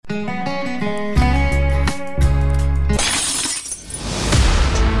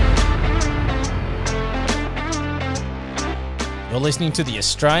You're listening to the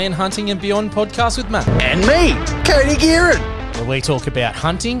Australian Hunting and Beyond podcast with Matt. And me, Cody Gearin. Where we talk about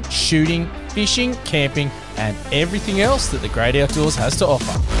hunting, shooting, fishing, camping, and everything else that the great outdoors has to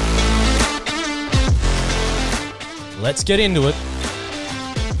offer. Let's get into it.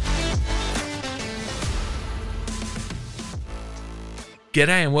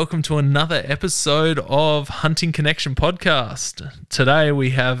 G'day and welcome to another episode of Hunting Connection Podcast. Today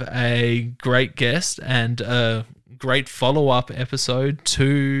we have a great guest and a great follow-up episode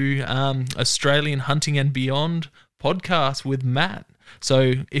to Australian Hunting and Beyond podcast with Matt.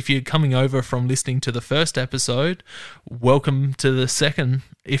 So if you're coming over from listening to the first episode, welcome to the second.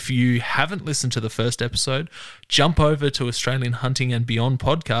 If you haven't listened to the first episode, jump over to Australian Hunting and Beyond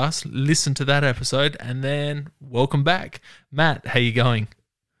podcast, listen to that episode, and then welcome back. Matt, how you going?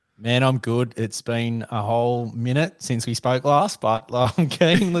 Man, I'm good. It's been a whole minute since we spoke last, but I'm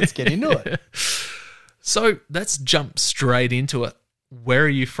keen. Let's get into it. So let's jump straight into it. Where are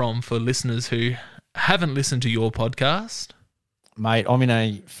you from for listeners who haven't listened to your podcast? Mate, I'm in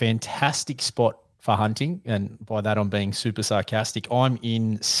a fantastic spot for hunting, and by that I'm being super sarcastic. I'm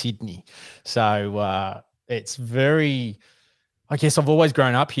in Sydney. So it's very, I guess I've always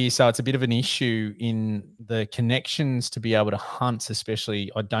grown up here, so it's a bit of an issue in the connections to be able to hunt, especially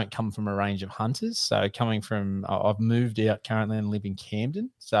I don't come from a range of hunters. So I've moved out currently and live in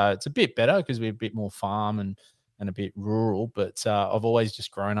Camden. So it's a bit better because we're a bit more farm and a bit rural, but I've always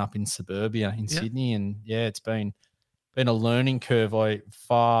just grown up in suburbia in Sydney. And yeah, it's been a learning curve. I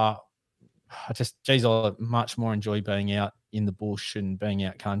much more enjoy being out in the bush and being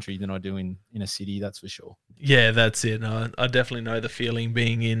out country than I do in a city, that's for sure. Yeah, that's it. I definitely know the feeling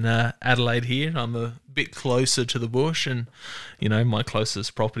being in Adelaide here. I'm a bit closer to the bush and, my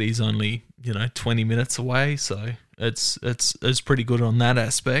closest property is only, 20 minutes away. So it's pretty good on that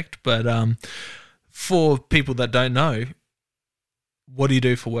aspect. But for people that don't know, what do you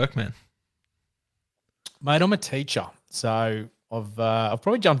do for work, man? Mate, I'm a teacher. So I've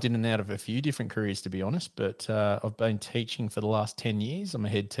probably jumped in and out of a few different careers, to be honest, but I've been teaching for the last 10 years. I'm a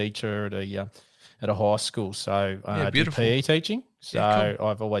head teacher at a high school, so I do PE teaching. So cool.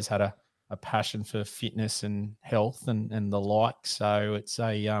 I've always had a passion for fitness and health and the like. So it's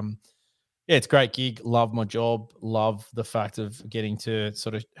it's a great gig. Love my job. Love the fact of getting to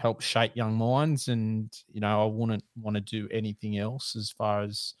sort of help shape young minds. And, I wouldn't want to do anything else as far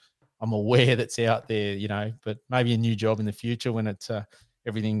as I'm aware that's out there, but maybe a new job in the future when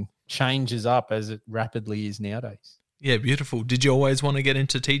everything changes up as it rapidly is nowadays. Yeah, beautiful. Did you always want to get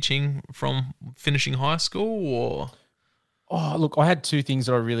into teaching from finishing high school or? Oh, look, I had two things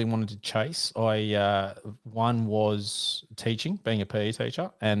that I really wanted to chase. One was teaching, being a PE teacher,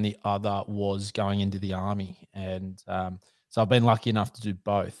 and the other was going into the army. And so I've been lucky enough to do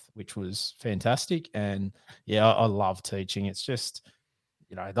both, which was fantastic. And yeah, I love teaching. It's just,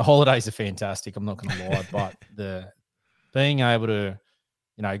 the holidays are fantastic. I'm not going to lie, but the being able to,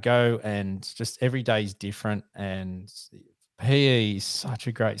 go and just every day is different. And PE is such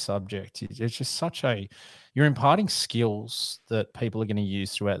a great subject. It's just you're imparting skills that people are going to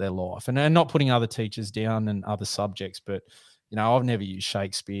use throughout their life, and not putting other teachers down and other subjects. But, I've never used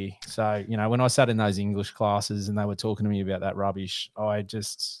Shakespeare. So, when I sat in those English classes and they were talking to me about that rubbish,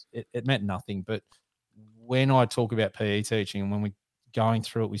 it meant nothing. But when I talk about PE teaching and when we going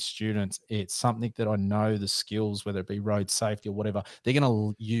through it with students, it's something that I know the skills, whether it be road safety or whatever, they're going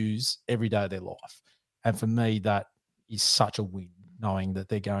to use every day of their life. And for me, that is such a win, knowing that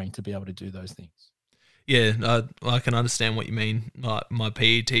they're going to be able to do those things. Yeah, I can understand what you mean. My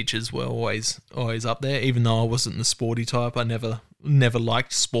PE teachers were always up there, even though I wasn't the sporty type. I never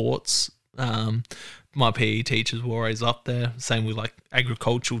liked sports. My PE teachers were always up there. Same with like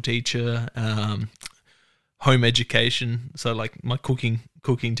agricultural teacher, home education, so like my cooking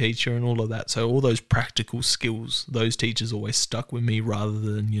teacher and all of that. So all those practical skills, those teachers always stuck with me rather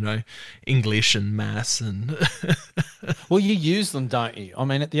than, English and maths and Well, you use them, don't you? I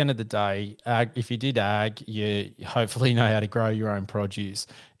mean, at the end of the day, if you did ag, you hopefully know how to grow your own produce.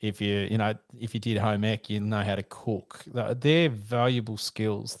 If you did home ec, you know how to cook. They're valuable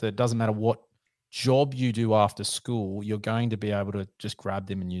skills that doesn't matter what job you do after school, you're going to be able to just grab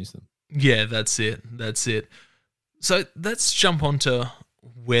them and use them. Yeah, that's it. So let's jump on to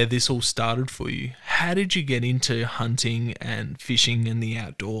where this all started for you. How did you get into hunting and fishing in the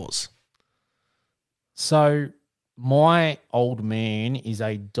outdoors? So my old man is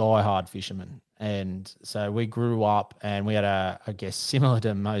a diehard fisherman. And so we grew up and we had I guess, similar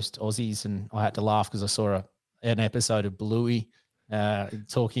to most Aussies. And I had to laugh because I saw an episode of Bluey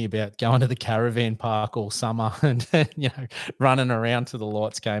talking about going to the caravan park all summer and running around to the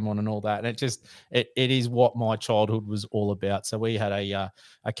lights came on and all that. And it is what my childhood was all about. So we had a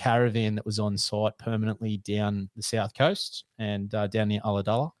caravan that was on site permanently down the south coast and down near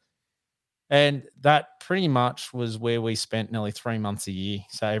Ulladulla. And that pretty much was where we spent nearly 3 months a year.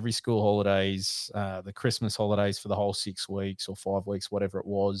 So every school holidays, the Christmas holidays for the whole 6 weeks or 5 weeks, whatever it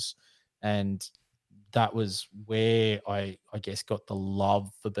was. And that was where I guess got the love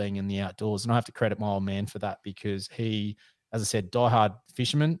for being in the outdoors. And I have to credit my old man for that because he, as I said, diehard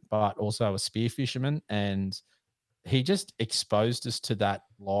fisherman, but also a spear fisherman. And he just exposed us to that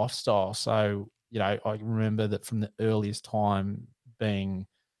lifestyle. So, I remember that from the earliest time being,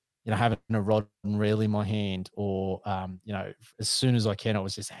 having a rod and reel in my hand or, as soon as I can, I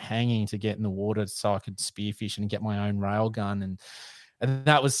was just hanging to get in the water so I could spearfish and get my own rail gun. And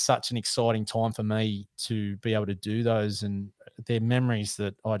that was such an exciting time for me to be able to do those. And they're memories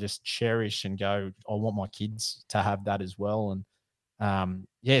that I just cherish and go, I want my kids to have that as well. And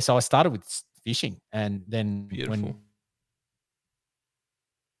so I started with fishing and then Beautiful.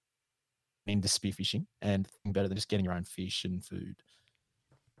 into spearfishing and better than just getting your own fish and food.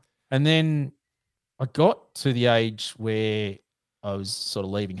 And then I got to the age where I was sort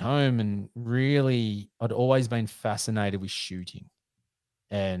of leaving home and really I'd always been fascinated with shooting.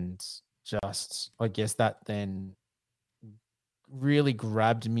 And just, I guess that then really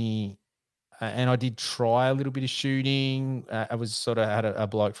grabbed me. And I did try a little bit of shooting. I was sort of had a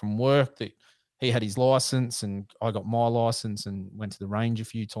bloke from work that he had his license and I got my license and went to the range a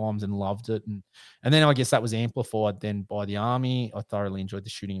few times and loved it. And then I guess that was amplified then by the army. I thoroughly enjoyed the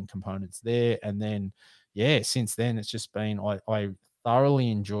shooting components there. And then, since then it's just been, I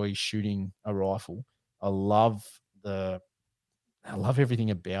thoroughly enjoy shooting a rifle. I love everything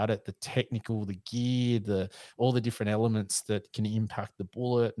about it, the technical, the gear, all the different elements that can impact the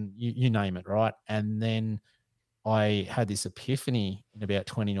bullet and you name it, right? And then I had this epiphany in about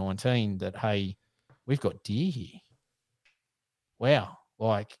 2019 that, hey, we've got deer here. Wow.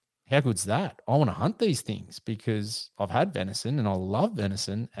 Like, how good's that? I want to hunt these things because I've had venison and I love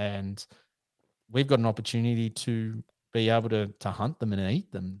venison and we've got an opportunity to be able to hunt them and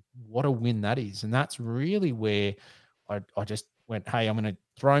eat them. What a win that is. And that's really where I just went, hey, I'm going to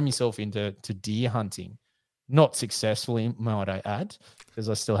throw myself into deer hunting. Not successfully, might I add, because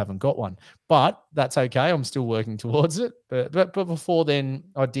I still haven't got one. But that's okay. I'm still working towards it. But before then,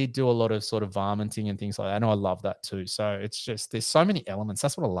 I did do a lot of sort of varminting and things like that. And I love that too. So it's just, there's so many elements.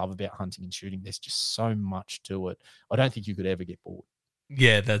 That's what I love about hunting and shooting. There's just so much to it. I don't think you could ever get bored.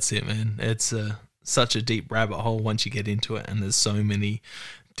 Yeah, that's it, man. It's such a deep rabbit hole once you get into it. And there's so many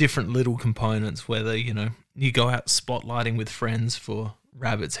different little components, whether, you go out spotlighting with friends for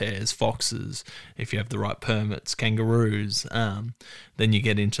rabbits, hares, foxes, if you have the right permits, kangaroos, then you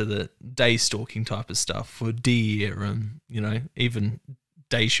get into the day stalking type of stuff for deer and, even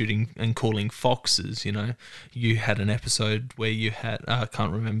day shooting and calling foxes. You had an episode where you had, I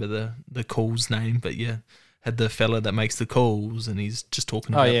can't remember the call's name, but you had the fella that makes the calls and he's just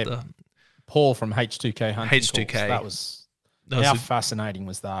talking about the Paul from H2K Hunting. H2K. Calls. How fascinating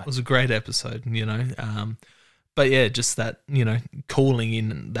was that? It was a great episode, but yeah, just that, calling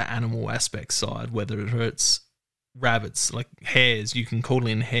in the animal aspect side, whether it's rabbits, like hares, you can call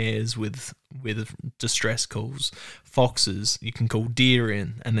in hares with distress calls. Foxes, you can call deer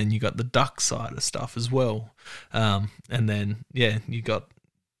in, and then you got the duck side of stuff as well. And then, you got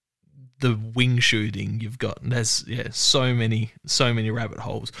the wing shooting, there's so many rabbit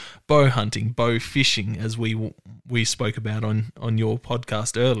holes. Bow hunting, bow fishing, as we spoke about on your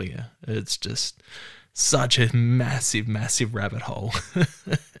podcast earlier. It's just such a massive rabbit hole.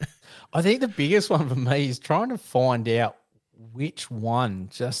 I think the biggest one for me is trying to find out which one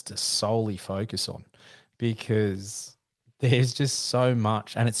just to solely focus on, because there's just so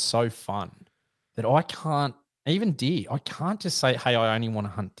much and it's so fun that I can't, even deer, I can't just say, hey, I only want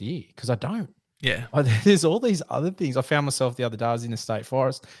to hunt deer, because I don't. Yeah. There's all these other things. I found myself the other day, I was in the state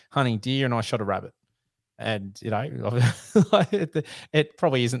forest hunting deer and I shot a rabbit. And, it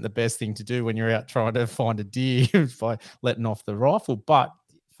probably isn't the best thing to do when you're out trying to find a deer by letting off the rifle. But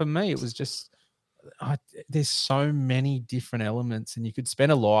for me, it was just, there's so many different elements and you could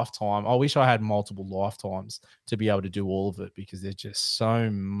spend a lifetime. I wish I had multiple lifetimes to be able to do all of it, because there's just so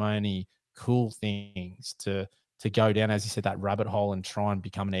many cool things to go down, as you said, that rabbit hole and try and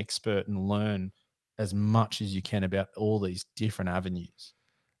become an expert and learn as much as you can about all these different avenues.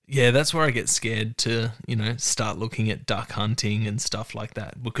 Yeah, that's where I get scared to, start looking at duck hunting and stuff like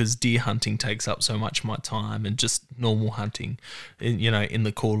that, because deer hunting takes up so much of my time, and just normal hunting, in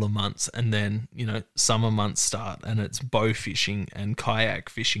the cooler months. And then, summer months start and it's bow fishing and kayak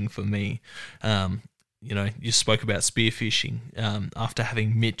fishing for me. You spoke about spearfishing. After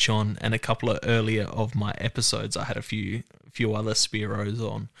having Mitch on and a couple of earlier of my episodes, I had a few other spearos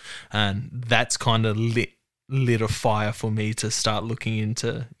on, and that's kind of lit a fire for me to start looking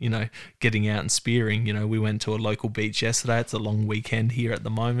into, getting out and spearing. We went to a local beach yesterday. It's a long weekend here at the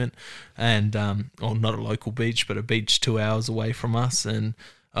moment, and or not a local beach, but a beach 2 hours away from us. And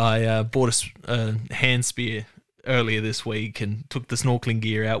I bought a hand spear earlier this week and took the snorkeling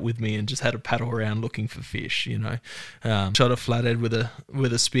gear out with me and just had a paddle around looking for fish. Shot a flathead with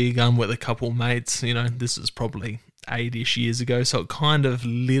a spear gun with a couple of mates. This is probably 8-ish years ago, so it kind of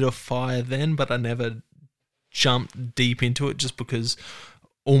lit a fire then, but I never jumped deep into it, just because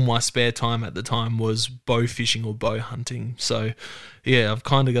all my spare time at the time was bow fishing or bow hunting. So yeah, I've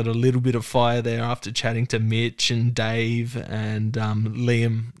kind of got a little bit of fire there after chatting to Mitch and Dave and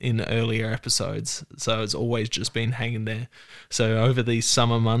Liam in earlier episodes. So it's always just been hanging there. So over these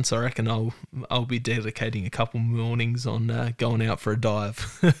summer months, I reckon I'll be dedicating a couple mornings on going out for a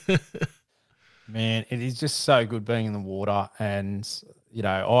dive. Man, it is just so good being in the water, and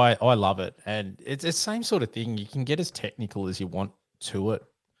I love it. And it's the same sort of thing. You can get as technical as you want to it.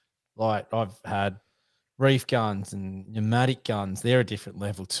 Like, I've had reef guns and pneumatic guns. They're a different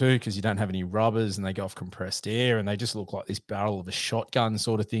level too, because you don't have any rubbers and they go off compressed air, and they just look like this barrel of a shotgun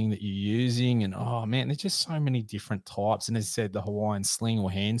sort of thing that you're using. And oh man, there's just so many different types. And as I said, the Hawaiian sling or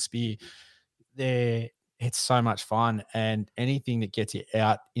hand spear, it's so much fun. And anything that gets you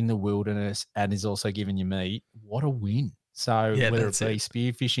out in the wilderness and is also giving you meat, what a win. So Yeah, whether it that's be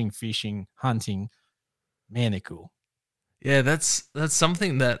it. spearfishing, fishing, hunting, man, they're cool. Yeah, that's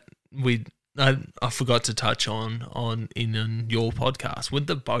something that I forgot to touch on in your podcast with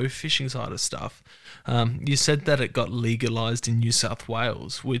the bow fishing side of stuff. You said that it got legalized in New South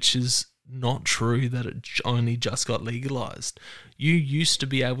Wales, which is not true, that it only just got legalized. You used to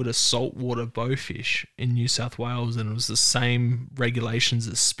be able to saltwater bow fish in New South Wales, and it was the same regulations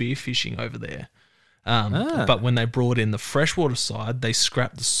as spearfishing over there. But when they brought in the freshwater side, they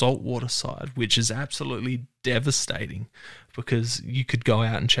scrapped the saltwater side, which is absolutely devastating, because you could go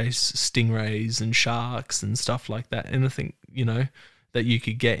out and chase stingrays and sharks and stuff like that. Anything, that you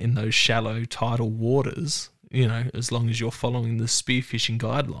could get in those shallow tidal waters, as long as you're following the spearfishing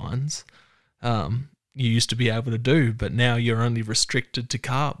guidelines, you used to be able to do, but now you're only restricted to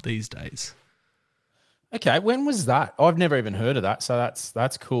carp these days. Okay, when was that? I've never even heard of that, so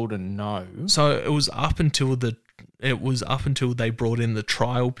that's cool to know. So it was up until they brought in the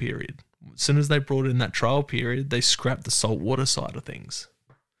trial period. As soon as they brought in that trial period, they scrapped the saltwater side of things.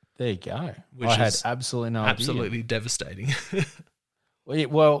 There you go. Which I had is absolutely no idea. Absolutely devastating.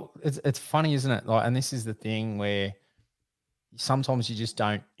 Well, it's funny, isn't it? Like, and this is the thing where sometimes you just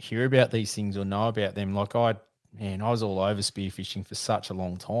don't hear about these things or know about them. Like, I was all over spearfishing for such a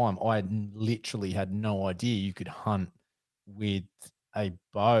long time. I literally had no idea you could hunt with a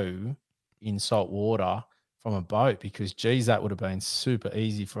bow in salt water from a boat, because, geez, that would have been super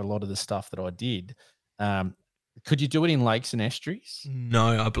easy for a lot of the stuff that I did. Could you do it in lakes and estuaries?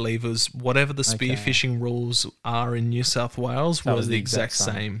 No, I believe it was whatever the spearfishing rules are in New South Wales was the exact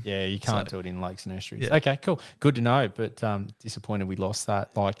same. Yeah, you can't do it in lakes and estuaries. Yeah. Okay, cool. Good to know, but disappointed we lost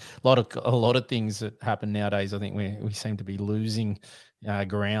that. Like, a lot of things that happen nowadays, I think we seem to be losing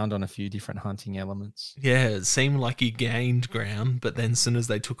ground on a few different hunting elements. Yeah, it seemed like you gained ground, but then as soon as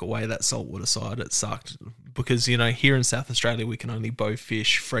they took away that saltwater side, it sucked. Because, here in South Australia, we can only bow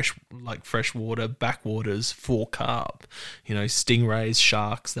fish freshwater, backwaters for carp. Stingrays,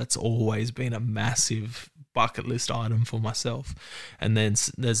 sharks, that's always been a massive bucket list item for myself. And then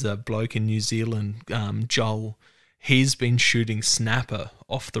there's a bloke in New Zealand, Joel. He's been shooting snapper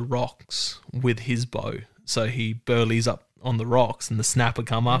off the rocks with his bow. So he burleys up on the rocks and the snapper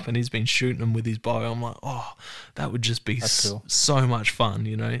come up, and he's been shooting them with his bow. I'm like, oh, that would just be cool. So much fun,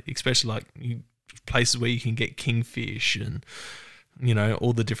 especially like places where you can get kingfish and,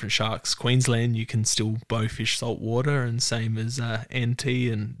 all the different sharks. Queensland, you can still bow fish saltwater, and same as NT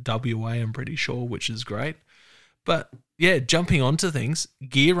and WA, I'm pretty sure, which is great. But yeah, jumping onto things,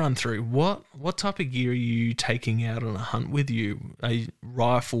 gear run through. What type of gear are you taking out on a hunt with you? A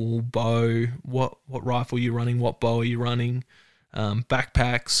rifle, bow? What rifle are you running? What bow are you running?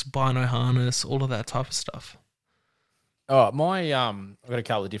 Backpacks, bino harness, all of that type of stuff. Oh, I've got a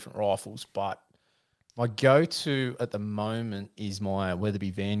couple of different rifles, but my go-to at the moment is my Weatherby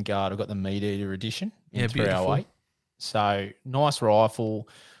Vanguard. I've got the Meat Eater edition in 308. So nice rifle.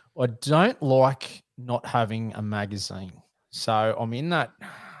 I don't like not having a magazine. So I'm in that,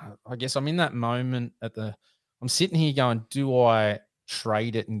 I guess I'm in that moment I'm sitting here going, do I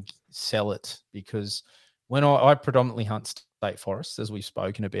trade it and sell it? Because when I predominantly hunt state forests, as we've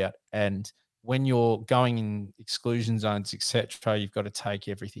spoken about, and when you're going in exclusion zones, etc., you've got to take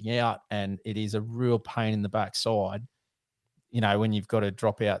everything out, and it is a real pain in the backside. When you've got to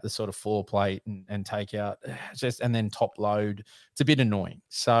drop out the sort of floor plate and take out just and then top load, it's a bit annoying.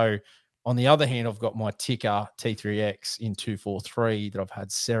 So on the other hand, I've got my Ticker T3X in 243 that I've had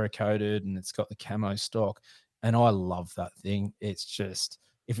Cerakoted and it's got the camo stock. And I love that thing. It's just,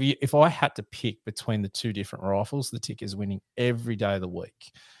 if I had to pick between the two different rifles, the Ticker's winning every day of the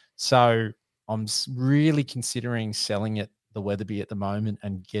week. So I'm really considering selling it, the Weatherby at the moment,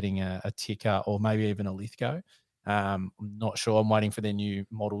 and getting a Ticker or maybe even a Lithgow. I'm not sure. I'm waiting for their new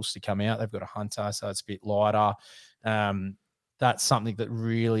models to come out. They've got a Hunter, so it's a bit lighter. That's something that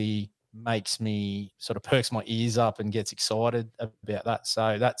really makes me sort of perks my ears up and gets excited about that.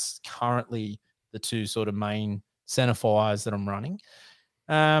 So that's currently the two sort of main centerfires that I'm running.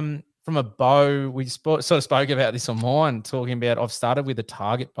 From a bow, we sort of spoke about this on mine, talking about I've started with a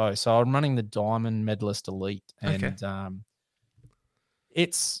target bow. So I'm running the Diamond Medalist Elite, and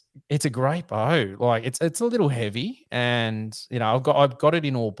it's a great bow. Like it's a little heavy, and I've got it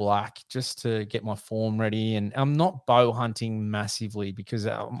in all black just to get my form ready. And I'm not bow hunting massively because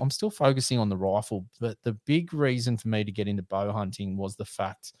I'm still focusing on the rifle. But the big reason for me to get into bow hunting was the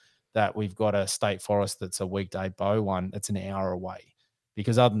fact that we've got a state forest that's a weekday bow one. It's an hour away.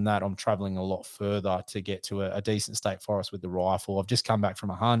 Because other than that, I'm traveling a lot further to get to a decent state forest with the rifle. I've just come back from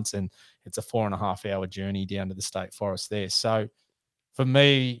a hunt, and it's a 4.5 hour journey down to the state forest there. So for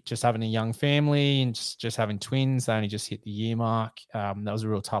me, just having a young family and just having twins, they only just hit the year mark. That was a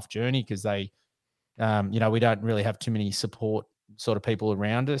real tough journey because we don't really have too many support sort of people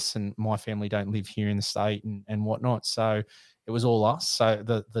around us, and my family don't live here in the state and whatnot. So it was all us. So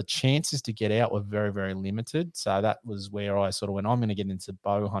the chances to get out were very, very limited. So that was where I sort of went, I'm going to get into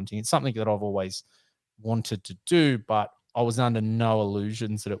bow hunting. It's something that I've always wanted to do, but I was under no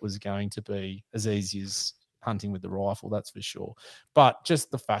illusions that it was going to be as easy as hunting with the rifle, that's for sure. But just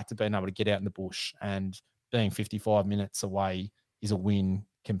the fact of being able to get out in the bush and being 55 minutes away is a win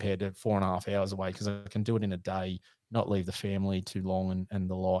compared to 4.5 hours away, because I can do it in a day, not leave the family too long and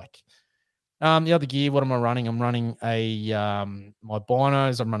the like. The other gear, what am I running? I'm running my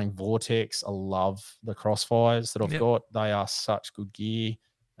binos. I'm running Vortex. I love the Crossfires that I've got. They are such good gear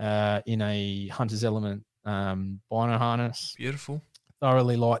in a Hunter's Element bino harness. Beautiful.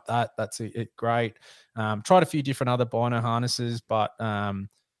 Thoroughly like that. That's great. Tried a few different other bino harnesses, but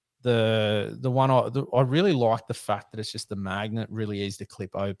the one I really like the fact that it's just the magnet, really easy to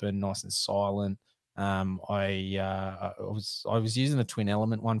clip open, nice and silent. I was using the Twin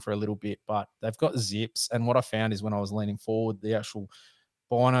Element one for a little bit, but they've got zips, and what I found is when I was leaning forward, the actual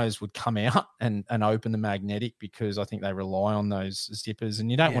binos would come out and open the magnetic, because I think they rely on those zippers, and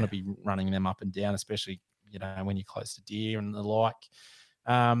you don't want to be running them up and down, especially when you're close to deer and the like.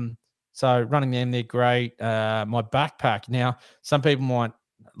 So running them, they're great. My backpack, now some people might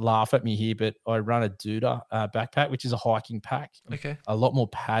laugh at me here, but I run a Duda backpack, which is a hiking pack. Okay. A lot more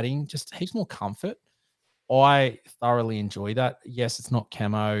padding, just heaps more comfort. I thoroughly enjoy that. Yes, it's not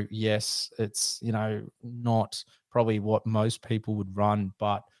camo. Yes, it's, not probably what most people would run,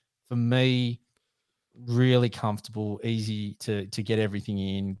 but for me, really comfortable, easy to get everything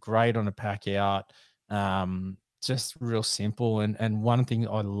in, great on a pack out. Just real simple. And one thing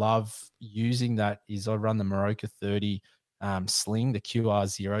I love using that is I run the Maroka 30 sling, the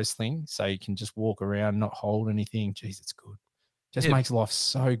QR0 sling. So you can just walk around, not hold anything. Jeez, it's good. Just makes life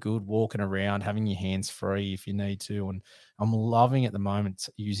so good walking around, having your hands free if you need to. And I'm loving at the moment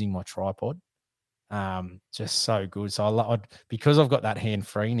using my tripod. Just so good. So because I've got that hand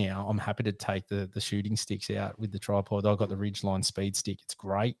free now, I'm happy to take the shooting sticks out with the tripod. I've got the Ridgeline speed stick. It's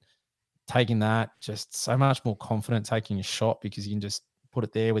great. Taking that, just so much more confident taking a shot, because you can just put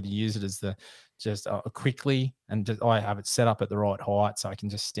it there, whether you use it as quickly, and I have it set up at the right height so I can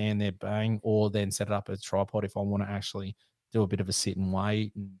just stand there, bang, or then set it up as a tripod if I want to actually do a bit of a sit and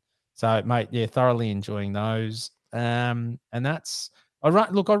wait. And so, mate, thoroughly enjoying those. And that's I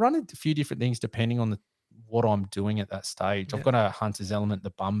run a few different things depending on what I'm doing at that stage. I've got a Hunter's Element, the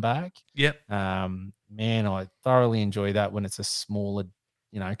bum bag. Man, I thoroughly enjoy that when it's a smaller,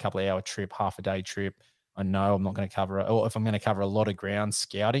 a couple of hour trip, half a day trip. I know I'm not going to cover it, or if I'm going to cover a lot of ground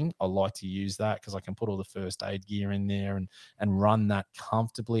scouting, I like to use that because I can put all the first aid gear in there and run that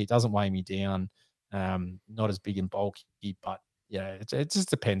comfortably. It doesn't weigh me down. Not as big and bulky, but it just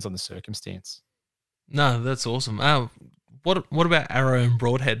depends on the circumstance. No, that's awesome. What about arrow and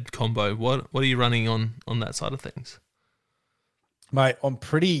broadhead combo? What are you running on that side of things? Mate, I'm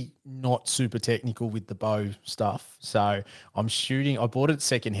pretty not super technical with the bow stuff. So I'm shooting. I bought it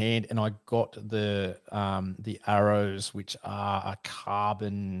secondhand, and I got the arrows, which are a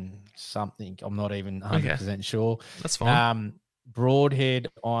carbon something. I'm not even 100% sure. That's fine. Broadhead,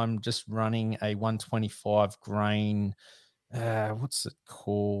 I'm just running a 125 grain. What's it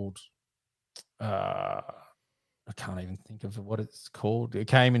called? I can't even think of what it's called. It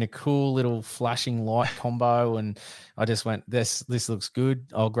came in a cool little flashing light combo, and I just went, this looks good.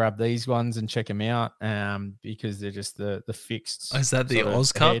 I'll grab these ones and check them out, because they're just the fixed. Is that the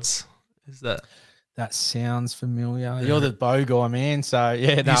Ozcuts? Is that sounds familiar? Yeah. You're the bow guy, man. So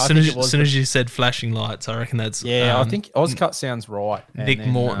yeah, no. As soon as you said flashing lights, I reckon that's I think Ozcut sounds right. Nick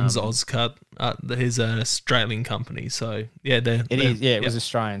Morton's Ozcut. He's an Australian company, so yeah, it is. Yeah, it was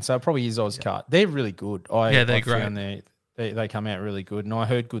Australian, so it probably is Ozcut. Yeah. They're really good. They're great. They come out really good, and I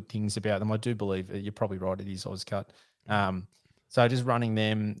heard good things about them. I do believe you're probably right. It is Ozcut. So just running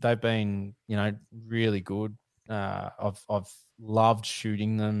them, they've been really good. I've loved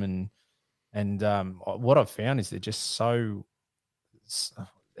shooting them, and what I've found is they're just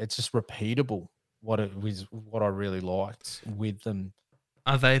it's just repeatable. What I really liked with them.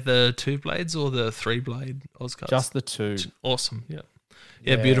 Are they the 2 blades or the 3 blade Ozcuts? Just the 2. Awesome.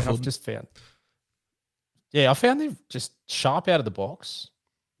 Yeah, beautiful. I found they're just sharp out of the box.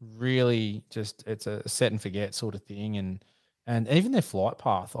 Really, just it's a set and forget sort of thing, and even their flight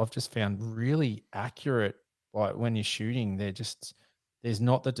path I've just found really accurate. Like when you're shooting, there's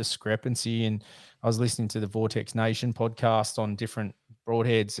not the discrepancy. And I was listening to the Vortex Nation podcast on different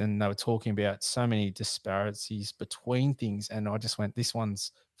broadheads, and they were talking about so many disparities between things. And I just went, this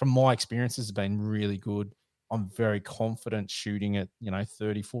one's, from my experiences, has been really good. I'm very confident shooting at,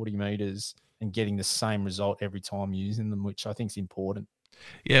 30, 40 meters and getting the same result every time using them, which I think is important.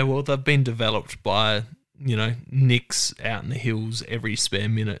 Yeah, well, they've been developed by Nick's out in the hills every spare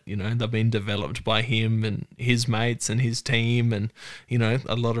minute. They've been developed by him and his mates and his team, and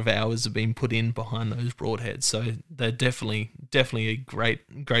a lot of hours have been put in behind those broadheads. So they're definitely a great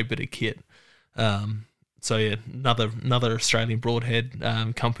bit of kit. So yeah, another Australian broadhead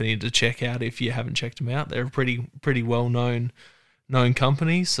company to check out if you haven't checked them out. They're a pretty well known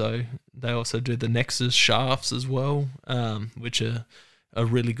company. So they also do the Nexus shafts as well, which are a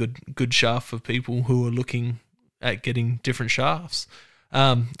really good shaft for people who are looking at getting different shafts.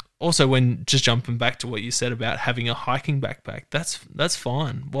 Also, when just jumping back to what you said about having a hiking backpack, that's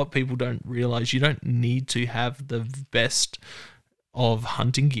fine. What people don't realize, you don't need to have the best of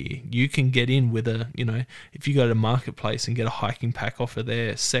hunting gear. You can get in with if you go to Marketplace and get a hiking pack off of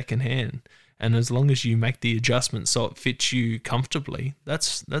there secondhand, and as long as you make the adjustments so it fits you comfortably,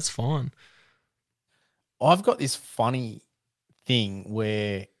 that's fine. I've got this funny thing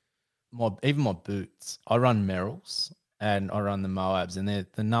where even my boots, I run Merrells and I run the Moabs, and they're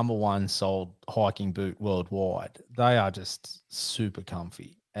the number one sold hiking boot worldwide. They are just super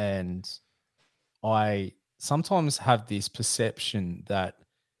comfy, and I sometimes have this perception that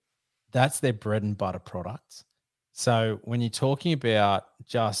that's their bread and butter product. So when you're talking about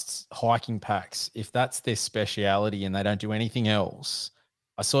just hiking packs, if that's their speciality and they don't do anything else,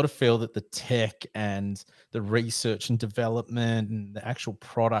 I sort of feel that the tech and the research and development and the actual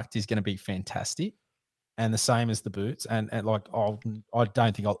product is going to be fantastic, and the same as the boots. And like, I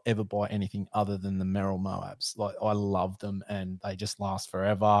don't think I'll ever buy anything other than the Merrell Moabs. Like, I love them, and they just last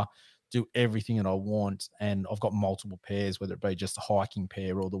forever, do everything that I want. And I've got multiple pairs, whether it be just a hiking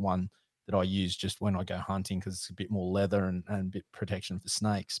pair or the one that I use just when I go hunting, because it's a bit more leather and a bit protection for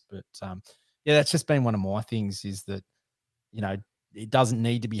snakes. But yeah, that's just been one of my things, is that, it doesn't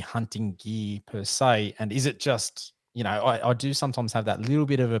need to be hunting gear per se. And is it just, I do sometimes have that little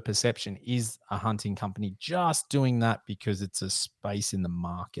bit of a perception, is a hunting company just doing that because it's a space in the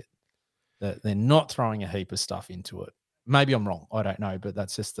market, that they're not throwing a heap of stuff into it? Maybe I'm wrong. I don't know, but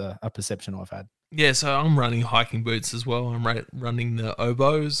that's just a perception I've had. Yeah, so I'm running hiking boots as well. I'm running the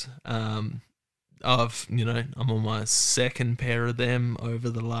Obos. I'm on my second pair of them over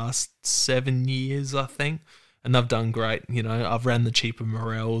the last 7 years, I think. And they've done great. I've ran the cheaper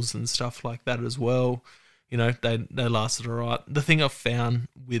Morels and stuff like that as well. They lasted all right. The thing I've found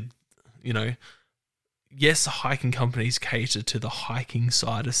with, yes, hiking companies cater to the hiking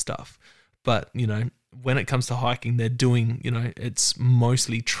side of stuff, but, when it comes to hiking, they're doing, it's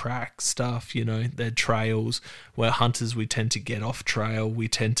mostly track stuff, they're trails where hunters, we tend to get off trail. We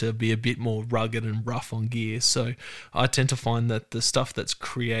tend to be a bit more rugged and rough on gear. So I tend to find that the stuff that's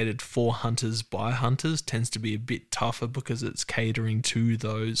created for hunters by hunters tends to be a bit tougher, because it's catering to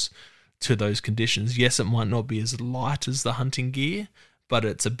those to those conditions. Yes, it might not be as light as the hunting gear, but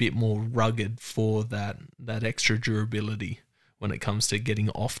it's a bit more rugged for that extra durability when it comes to getting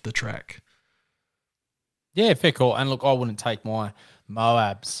off the track. Yeah, fair call. And look, I wouldn't take my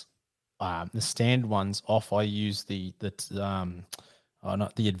Moabs, the stand ones off. I use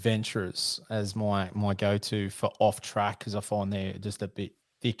not the Adventurers as my go-to for off track, because I find they're just a bit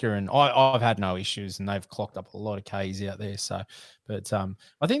thicker, and I've had no issues, and they've clocked up a lot of Ks out there. So, but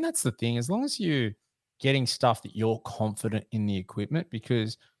I think that's the thing. As long as you're getting stuff that you're confident in the equipment,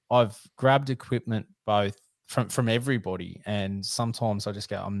 because I've grabbed equipment both from everybody, and sometimes I just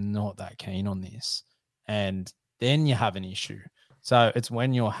go, I'm not that keen on this, and then you have an issue. So it's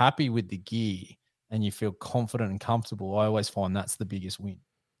when you're happy with the gear and you feel confident and comfortable, I always find that's the biggest win.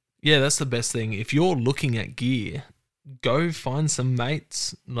 Yeah, that's the best thing. If you're looking at gear, go find some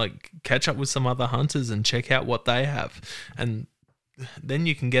mates, like catch up with some other hunters and check out what they have. And then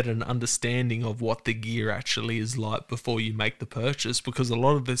you can get an understanding of what the gear actually is like before you make the purchase, because a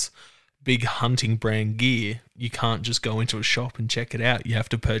lot of this big hunting brand gear, you can't just go into a shop and check it out. You have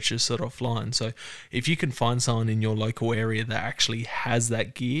to purchase it offline. So if you can find someone in your local area that actually has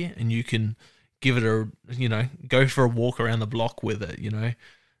that gear, and you can give it go for a walk around the block with it,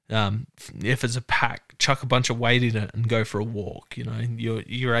 if it's a pack, chuck a bunch of weight in it and go for a walk.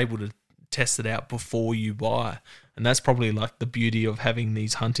 You're able to test it out before you buy. And that's probably like the beauty of having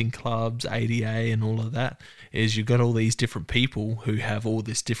these hunting clubs, ADA and all of that, is you've got all these different people who have all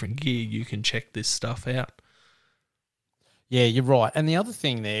this different gear. You can check this stuff out. Yeah, you're right. And the other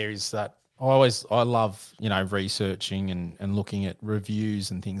thing there is that I love, researching and looking at reviews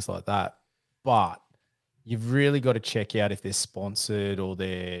and things like that. But you've really got to check out if they're sponsored, or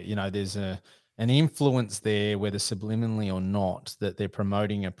there's an influence there, whether subliminally or not, that they're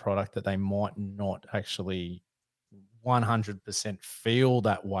promoting a product that they might not actually 100% feel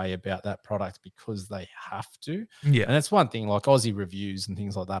that way about that product because they have to. Yeah. And that's one thing, like Aussie Reviews and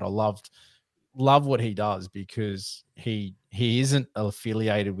things like that. I love what he does, because he isn't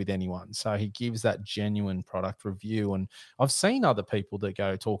affiliated with anyone, so he gives that genuine product review. And I've seen other people that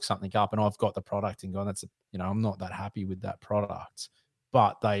go talk something up, and I've got the product and gone, I'm not that happy with that product,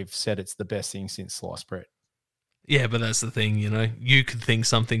 but they've said it's the best thing since sliced bread. Yeah, but that's the thing, you could think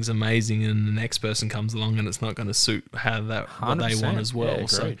something's amazing, and the next person comes along and it's not going to suit what they want as well. Yeah,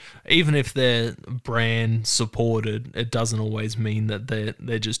 so even if they're brand supported, it doesn't always mean that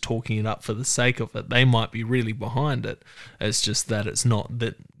they're just talking it up for the sake of it. They might be really behind it. It's just that it's not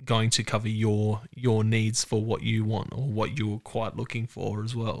that going to cover your needs for what you want or what you're quite looking for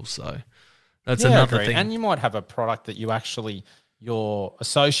as well. So that's another thing. And you might have a product that you're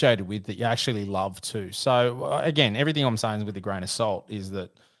associated with that you actually love too. So again, everything I'm saying with a grain of salt is that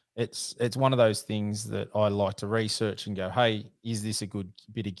it's one of those things that I like to research and go, hey, is this a good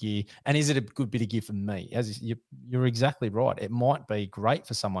bit of gear? And is it a good bit of gear for me? As you're exactly right. It might be great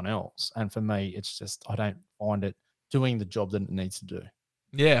for someone else. And for me, it's just, I don't find it doing the job that it needs to do.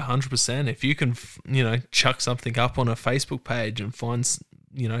 Yeah, 100%. If you can, chuck something up on a Facebook page and find,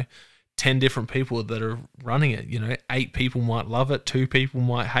 10 different people that are running it, 8 people might love it, 2 people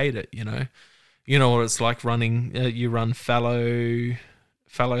might hate it, you know what it's like running, you run Fallow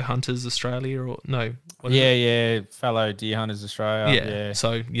Hunters Australia, or no? Fallow Deer Hunters Australia. Yeah.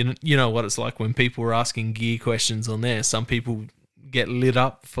 So, you know what it's like when people are asking gear questions on there. Some people get lit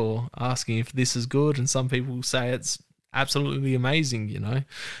up for asking if this is good, and some people say it's absolutely amazing, Well,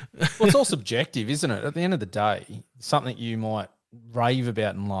 it's all subjective, isn't it? At the end of the day, something you might rave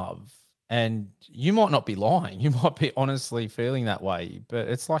about and love, and you might not be lying. You might be honestly feeling that way, but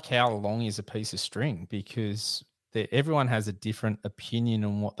it's like, how long is a piece of string? Because everyone has a different opinion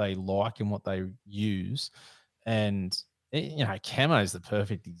on what they like and what they use. And, camo is the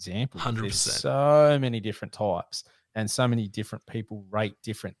perfect example. 100%. There's so many different types, and so many different people rate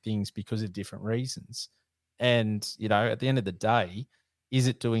different things because of different reasons. And, at the end of the day, is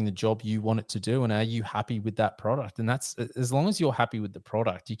it doing the job you want it to do? And are you happy with that product? And that's, as long as you're happy with the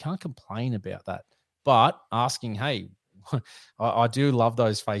product, you can't complain about that. But asking, hey, I do love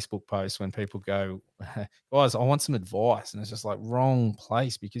those Facebook posts when people go, guys, I want some advice. And it's just like, wrong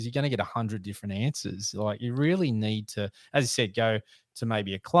place, because you're going to get 100 different answers. Like, you really need to, as you said, go to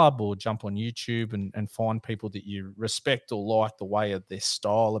maybe a club or jump on YouTube and find people that you respect or like the way of their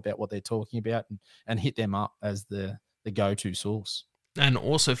style about what they're talking about, and hit them up as the go-to source. And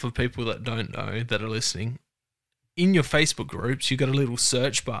also, for people that don't know, that are listening, in your Facebook groups, you've got a little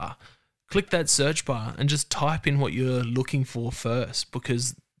search bar. Click that search bar and just type in what you're looking for first,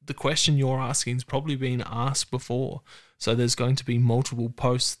 because the question you're asking has probably been asked before. So there's going to be multiple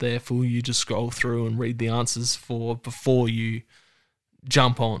posts there for you to scroll through and read the answers for before you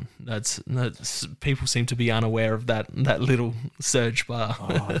jump on. That's people seem to be unaware of that little search bar.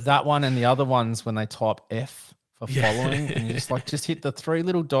 That one and the other ones when they type F for following, and you just hit the 3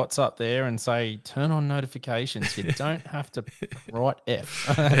 little dots up there and say turn on notifications. You don't have to write F.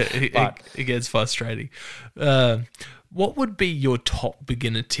 It gets frustrating. What would be your top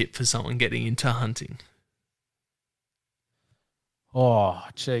beginner tip for someone getting into hunting? Oh,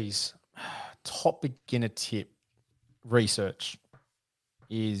 geez. Top beginner tip, research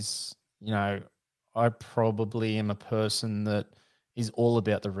is, I probably am a person that is all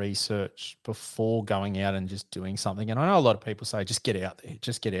about the research before going out and just doing something. And I know a lot of people say, just get out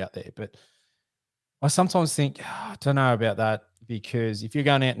there. But I sometimes think, I don't know about that, because if you're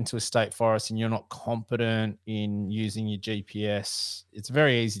going out into a state forest and you're not competent in using your GPS, it's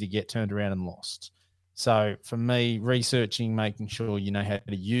very easy to get turned around and lost. So for me, researching, making sure you know how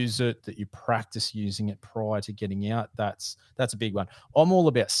to use it, that you practice using it prior to getting out, that's a big one. I'm all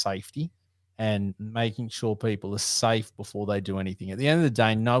about safety and making sure people are safe before they do anything. At the end of the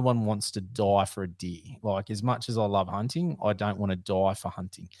day, no one wants to die for a deer. Like, as much as I love hunting, I don't want to die for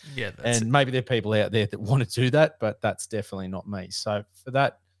hunting. Yeah, maybe there are people out there that want to do that, but that's definitely not me. So for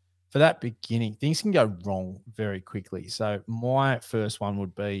that beginning, things can go wrong very quickly. So my first one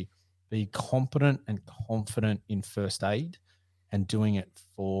would be competent and confident in first aid and doing it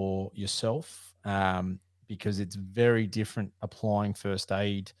for yourself, because it's very different applying first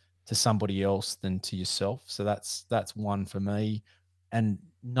aid to somebody else than to yourself. So that's one for me. And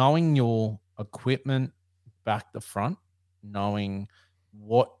knowing your equipment back to front, knowing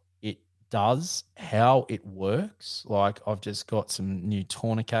what it does, how it works. Like, I've just got some new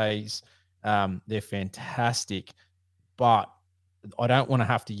tourniquets. They're fantastic, but I don't want to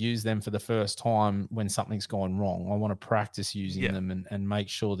have to use them for the first time when something's gone wrong. I want to practice using them and make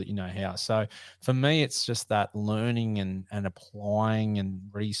sure that you know how. So for me, it's just that learning and applying and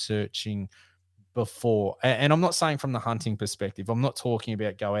researching before. And I'm not saying from the hunting perspective. I'm not talking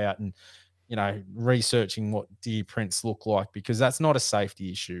about go out and, researching what deer prints look like, because that's not a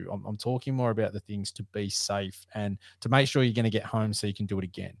safety issue. I'm talking more about the things to be safe and to make sure you're going to get home so you can do it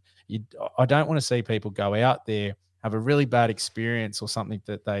again. I don't want to see people go out there, have a really bad experience or something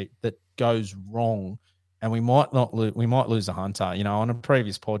that goes wrong, and we might lose a hunter. On a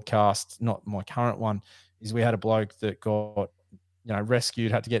previous podcast, not my current one, is we had a bloke that got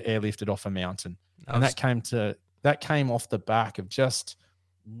rescued, had to get airlifted off a mountain, and that came off the back of just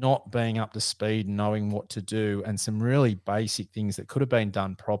not being up to speed, knowing what to do, and some really basic things that could have been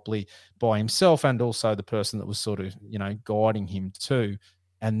done properly by himself and also the person that was sort of guiding him too.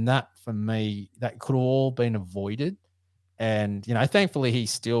 And that, for me, that could have all been avoided. And, thankfully he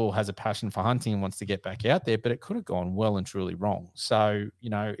still has a passion for hunting and wants to get back out there, but it could have gone well and truly wrong. So,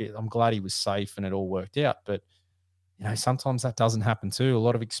 I'm glad he was safe and it all worked out. But, sometimes that doesn't happen too. A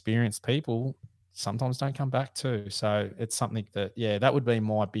lot of experienced people sometimes don't come back too. So it's something that, that would be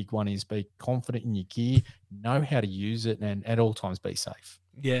my big one, is be confident in your gear, know how to use it, and at all times be safe.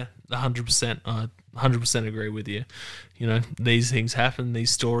 Yeah, 100%. I 100% agree with you. These things happen.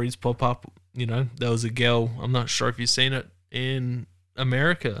 These stories pop up. There was a girl, I'm not sure if you've seen it, in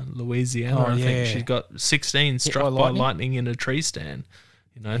America, Louisiana. I think she got 16 struck by lightning in a tree stand.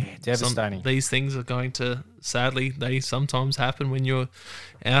 Devastating. These things are going to, sadly, they sometimes happen when you're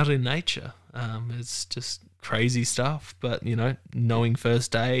out in nature. It's just crazy stuff. But, knowing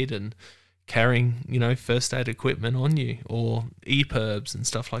first aid and carrying, first aid equipment on you, or EPIRBs and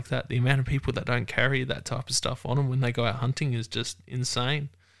stuff like that. The amount of people that don't carry that type of stuff on them when they go out hunting is just insane.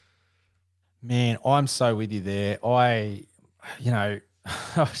 Man, I'm so with you there. I don't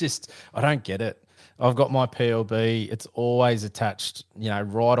get it. I've got my PLB. It's always attached,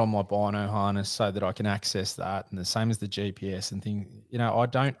 right on my bino harness so that I can access that. And the same as the GPS and things. I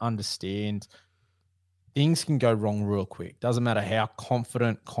don't understand. Things can go wrong real quick. Doesn't matter how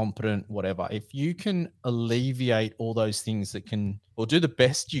confident, competent, whatever. If you can alleviate all those things that can, or do the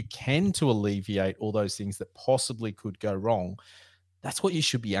best you can to alleviate all those things that possibly could go wrong, that's what you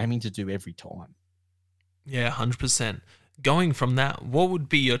should be aiming to do every time. Yeah, 100%. Going from that, what would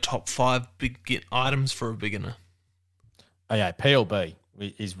be your top 5 big items for a beginner? Okay, PLB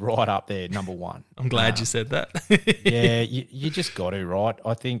is right up there, number one. I'm glad you said that. Yeah, you just got to, right?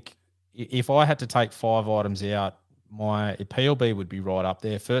 I think if I had to take 5 items out, my PLB would be right up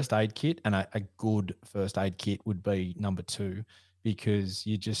there. First aid kit, and a good first aid kit would be number 2, because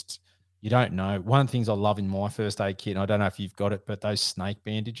you don't know. One of the things I love in my first aid kit, and I don't know if you've got it, but those snake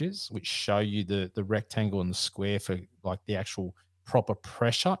bandages, which show you the rectangle and the square for like the actual proper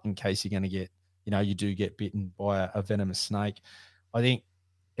pressure in case you're going to get, you do get bitten by a venomous snake. I think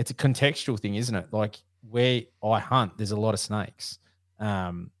it's a contextual thing, isn't it? Like, where I hunt, there's a lot of snakes.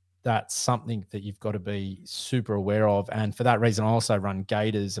 that's something that you've got to be super aware of. And for that reason, I also run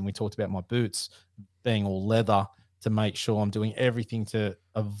gaiters, and we talked about my boots being all leather to make sure I'm doing everything to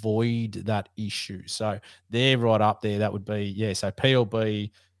avoid that issue. So they're right up there. That would be, so PLB,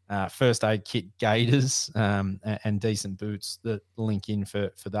 first aid kit, gaiters, and decent boots that link in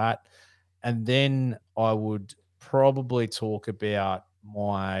for that. And then I would probably talk about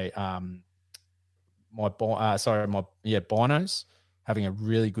my binos, having a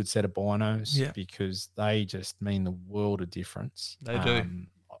really good set of binos, because they just mean the world of difference. They do.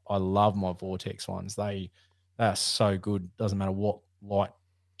 I love my Vortex ones. They are so good. Doesn't matter what light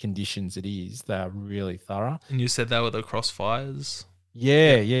conditions it is. They are really thorough. And you said they were the Crossfires?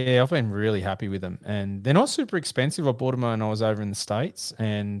 Yeah. I've been really happy with them, and they're not super expensive. I bought them when I was over in the States,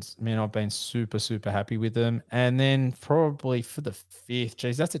 and man, I've been super, super happy with them. And then probably for the fifth,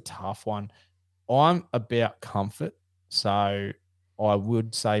 geez, that's a tough one. I'm about comfort, so I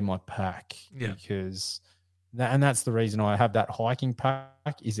would say my pack, because that's the reason I have that hiking pack,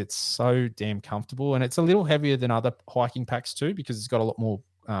 is it's so damn comfortable, and it's a little heavier than other hiking packs too, because it's got a lot more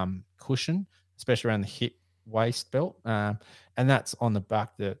cushion, especially around the hip waist belt, and that's on the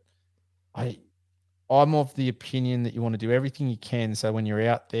back. That I'm of the opinion that you want to do everything you can, so when you're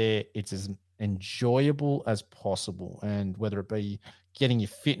out there, it's as enjoyable as possible. And whether it be getting your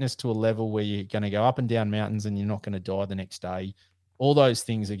fitness to a level where you're going to go up and down mountains and you're not going to die the next day, all those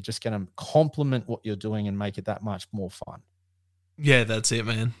things are just going to complement what you're doing and make it that much more fun. Yeah, that's it,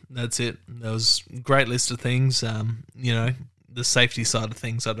 man. That's it. That was a great list of things. The safety side of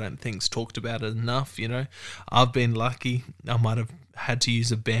things, I don't think's talked about enough. I've been lucky. I might have had to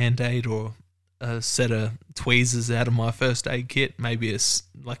use a Band-Aid or a set of tweezers out of my first aid kit, maybe a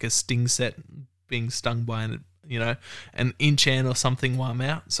sting set, being stung by an inch ant or something while I'm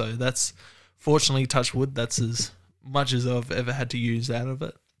out. So that's, fortunately, touch wood, that's as much as I've ever had to use out of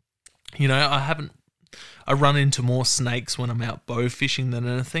it. I run into more snakes when I'm out bow fishing than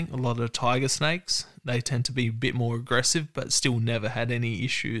anything. A lot of tiger snakes. They tend to be a bit more aggressive, but still never had any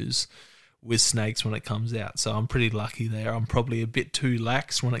issues with snakes when it comes out. So I'm pretty lucky there. I'm probably a bit too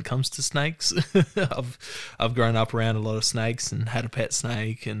lax when it comes to snakes. I've grown up around a lot of snakes and had a pet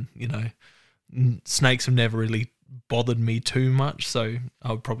snake, and snakes have never really bothered me too much, so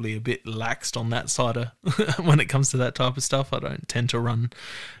I'm probably a bit laxed on that side of when it comes to that type of stuff. I don't tend to run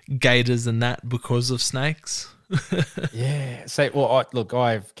gaiters and that because of snakes. Yeah.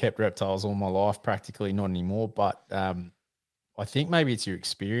 I've kept reptiles all my life, practically, not anymore, but I think maybe it's your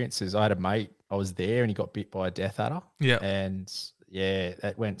experiences. I had a mate, I was there, and he got bit by a death adder. Yeah. And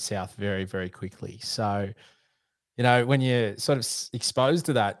that went south very, very quickly. So when you're sort of exposed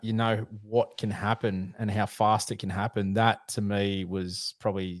to that, what can happen and how fast it can happen. That to me was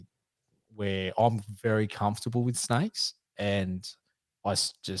probably where I'm very comfortable with snakes. And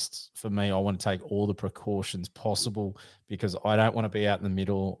for me, I want to take all the precautions possible, because I don't want to be out in the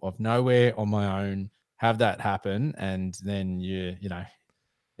middle of nowhere on my own, have that happen. And then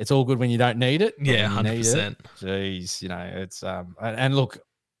it's all good when you don't need it. Yeah, 100%. Geez, it's, and look,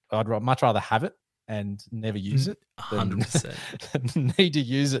 I'd much rather have it and never use it 100%. Need to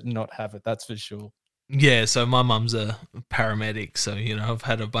use it and not have it. That's for sure. Yeah. So my mum's a paramedic. So, I've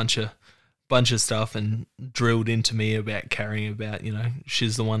had a bunch of stuff and drilled into me about carrying about,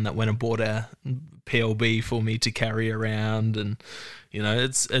 she's the one that went and bought a PLB for me to carry around. And,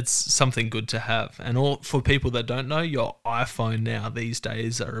 it's something good to have. And for people that don't know, your iPhone now these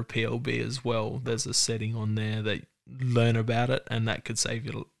days are a PLB as well. There's a setting on there that learn about it, and that could save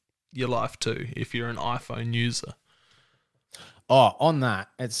your life too if you're an iPhone user. Oh, on that,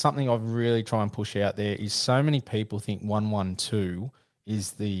 it's something I've really try and push out there, is so many people think 112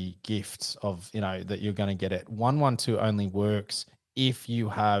 is the gift of, that you're going to get it. 112 only works if you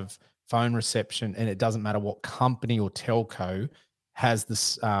have phone reception, and it doesn't matter what company or telco has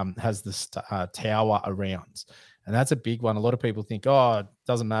this tower around. And that's a big one. A lot of people think, it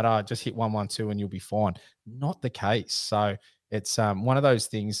doesn't matter, just hit 112 and you'll be fine. Not the case. So it's one of those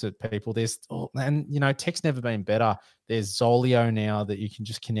things that people, tech's never been better. There's Zoleo now that you can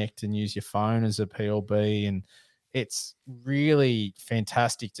just connect and use your phone as a PLB, and it's really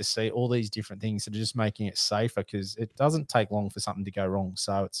fantastic to see all these different things that are just making it safer, because it doesn't take long for something to go wrong.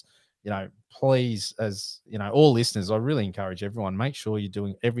 So it's, please, as all listeners, I really encourage everyone, make sure you're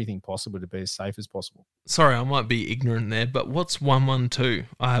doing everything possible to be as safe as possible. Sorry, I might be ignorant there, but what's 112?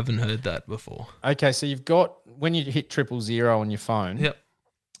 I haven't heard that before. Okay, so you've got, when you hit 000 on your phone, yep,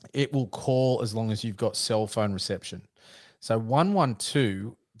 it will call as long as you've got cell phone reception. So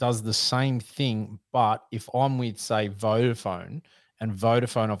 112 does the same thing, but if I'm with, say, Vodafone, and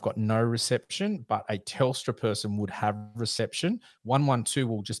Vodafone, I've got no reception, but a Telstra person would have reception. 112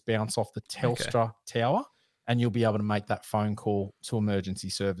 will just bounce off the Telstra tower, and you'll be able to make that phone call to emergency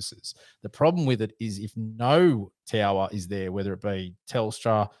services. The problem with it is if no tower is there, whether it be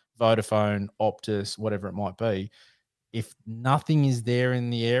Telstra, Vodafone, Optus, whatever it might be, if nothing is there in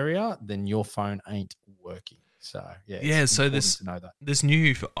the area, then your phone ain't working. So yeah. So to know that. this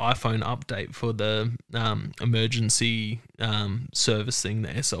new iPhone update for the emergency service thing,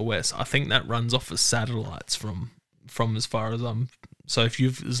 the SOS, I think that runs off of satellites from as far as I'm. So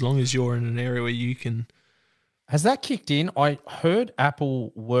as long as you're in an area where you can. Has that kicked in? I heard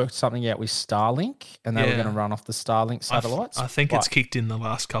Apple worked something out with Starlink, and they were going to run off the Starlink satellites. I think it's kicked in the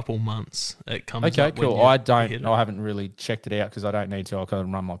last couple months. It comes. Okay, cool. I haven't really checked it out because I don't need to. I can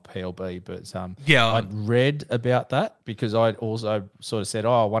run my PLB, but I'd read about that because I'd also sort of said,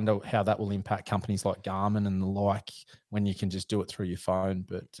 I wonder how that will impact companies like Garmin and the like when you can just do it through your phone.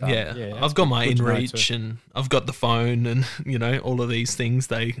 But I've got my InReach and I've got the phone, and all of these things.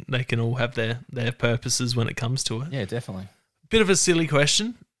 They can all have their purposes when it comes to it. Yeah, definitely. Bit of a silly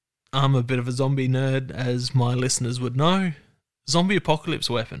question. I'm a bit of a zombie nerd, as my listeners would know. Zombie apocalypse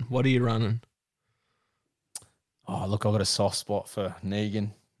weapon. What are you running? Oh, look, I've got a soft spot for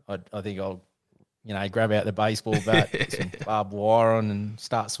Negan. I think I'll, grab out the baseball bat, put some barbed wire on, and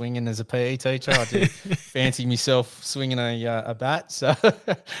start swinging as a PE teacher. I do fancy myself swinging a bat, so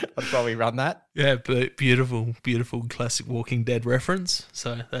I'd probably run that. Yeah, but beautiful classic Walking Dead reference.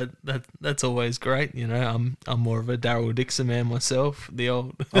 So that's always great. I'm more of a Daryl Dixon man myself. The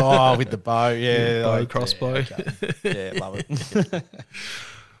old with the bow, crossbow. Yeah, okay. Love it.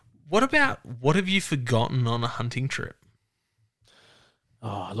 What have you forgotten on a hunting trip?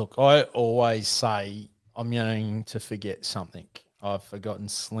 Oh, look, I always say I'm going to forget something. I've forgotten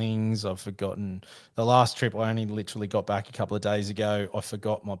slings. I've forgotten the last trip. I only literally got back a couple of days ago. I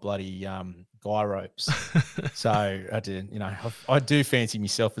forgot my bloody guy ropes. So I did, I do fancy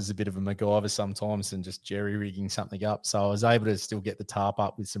myself as a bit of a MacGyver sometimes and just jerry rigging something up. So I was able to still get the tarp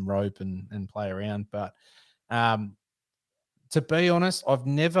up with some rope and play around. But to be honest, I've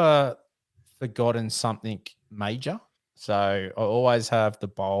never forgotten something major. So I always have the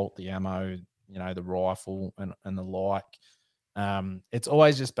bolt, the ammo, the rifle and the like. It's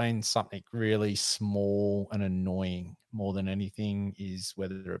always just been something really small and annoying more than anything, is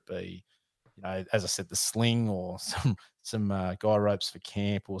whether it be, as I said, the sling or some guy ropes for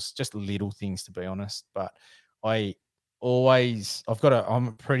camp, or just little things, to be honest. But I'm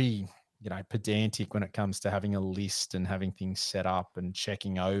pretty, pedantic when it comes to having a list and having things set up and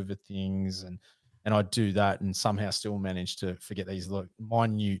checking over things, and I do that and somehow still manage to forget these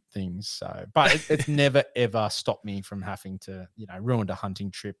minute things. So, but it's never ever stopped me from having to, ruin a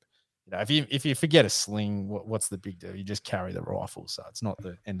hunting trip. If you forget a sling, what's the big deal? You just carry the rifle, so it's not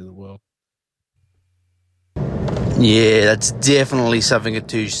the end of the world. Yeah, that's definitely something a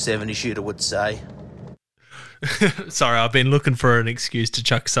 270 shooter would say. Sorry, I've been looking for an excuse to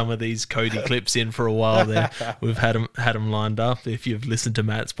chuck some of these Cody clips in for a while there. We've had them lined up. If you've listened to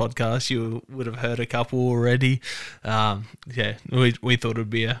Matt's podcast, you would have heard a couple already. We thought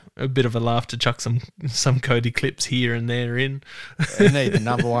it'd be a bit of a laugh to chuck some Cody clips here and there in. You need the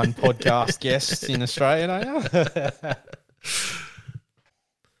number one podcast guest in Australia, don't you?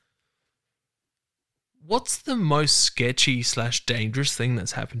 What's the most sketchy / dangerous thing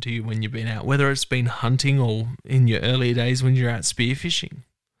that's happened to you when you've been out, whether it's been hunting or in your early days when you're out spearfishing?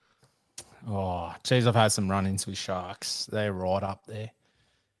 Oh, geez, I've had some run-ins with sharks. They're right up there.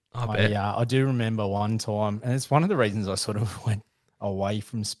 I do remember one time, and it's one of the reasons I sort of went away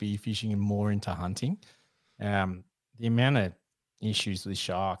from spearfishing and more into hunting. The amount of issues with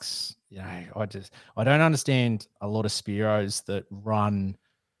sharks, I don't understand a lot of spearos that run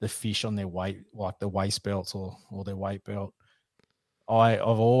the fish on their weight, like the waist belts or their weight belt. I've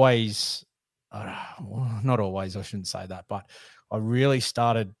always, not always, I shouldn't say that, but I really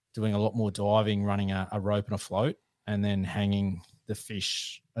started doing a lot more diving, running a rope and a float, and then hanging the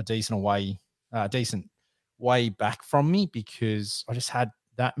fish a decent way back from me, because I just had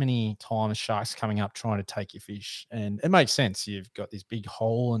that many times sharks coming up trying to take your fish. And it makes sense. You've got this big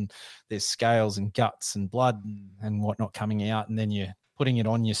hole and there's scales and guts and blood and whatnot coming out, and then you're putting it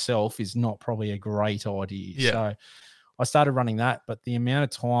on yourself is not probably a great idea. Yeah. So I started running that, but the amount of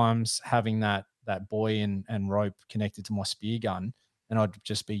times having that buoy and rope connected to my spear gun, and I'd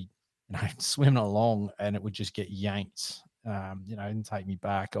just be, swimming along and it would just get yanked, and take me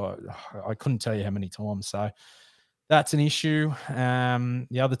back. I couldn't tell you how many times. So that's an issue.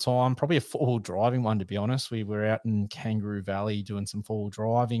 The other time, probably a four-wheel driving one, to be honest. We were out in Kangaroo Valley doing some four-wheel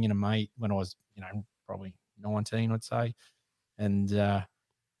driving in a mate when I was, probably 19, I'd say. and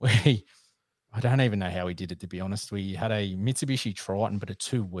we. I don't even know how we did it, to be honest. We had a Mitsubishi Triton, but a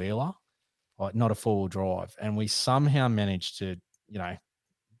two-wheeler, like not a four-wheel drive, and we somehow managed to,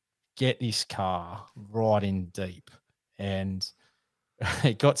 get this car right in deep, and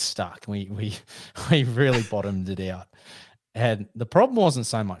it got stuck. We really bottomed it out. And the problem wasn't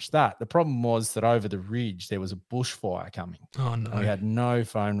so much that. The problem was that over the ridge there was a bushfire coming. Oh And we no. had no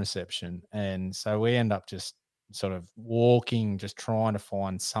phone reception. And so we end up just sort of walking, just trying to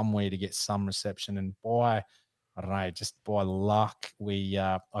find somewhere to get some reception. And I don't know, just by luck,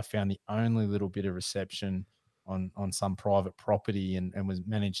 I found the only little bit of reception on some private property, and was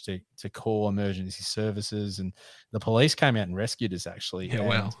managed to call emergency services, and the police came out and rescued us actually. Yeah, And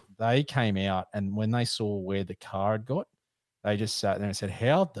wow. they came out, and when they saw where the car had got, they just sat there and said,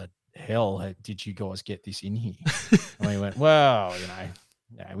 "How the hell did you guys get this in here?" And we went, "Well,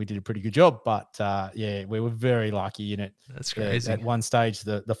 yeah, we did a pretty good job, but yeah, we were very lucky in it." That's crazy. At one stage,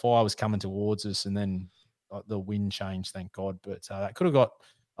 the fire was coming towards us, and then the wind changed, thank God. But that could have got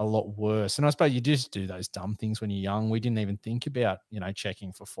a lot worse. And I suppose you just do those dumb things when you're young. We didn't even think about,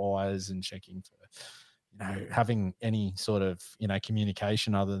 checking for fires and checking for, having any sort of,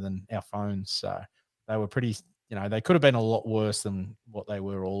 communication other than our phones. So they were pretty, they could have been a lot worse than what they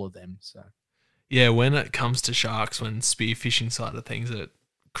were, all of them. So Yeah, when it comes to sharks, when spearfishing side of things, it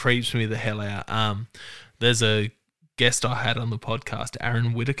creeps me the hell out. There's a guest I had on the podcast,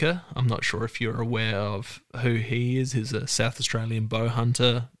 Aaron Whitaker. I'm not sure if you're aware of who he is. He's a South Australian bow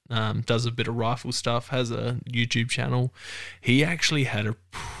hunter, does a bit of rifle stuff, has a YouTube channel. He actually had a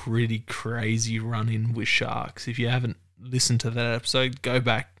pretty crazy run-in with sharks. If you haven't listened to that episode, go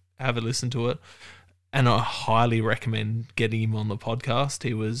back, have a listen to it. And I highly recommend getting him on the podcast.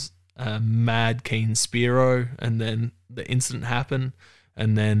 He was a mad keen spearo, and then the incident happened.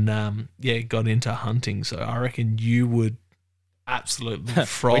 And then, got into hunting. So I reckon you would absolutely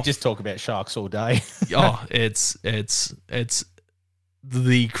froth. We just talk about sharks all day. Oh, it's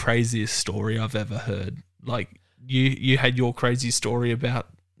the craziest story I've ever heard. Like you had your crazy story about,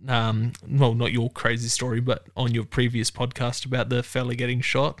 well, not your crazy story, but on your previous podcast about the fella getting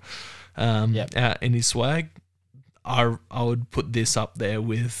shot out in his swag. I would put this up there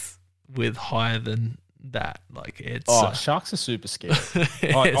with higher than that. Like it's sharks are super scary.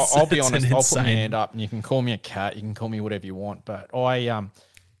 I'll be honest, I'll put my hand up, and you can call me a cat, you can call me whatever you want, but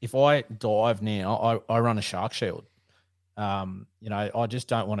if I dive now, I run a shark shield. I just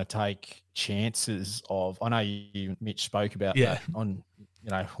don't want to take chances of, I know you Mitch spoke about that on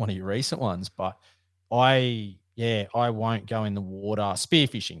one of your recent ones, but I won't go in the water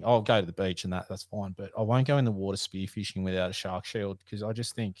spearfishing. I'll go to the beach and that's fine, but I won't go in the water spearfishing without a shark shield, because I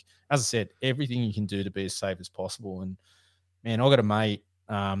just think, as I said, everything you can do to be as safe as possible. And man, I got a mate.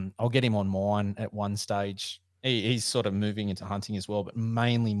 I'll get him on mine at one stage. He's sort of moving into hunting as well, but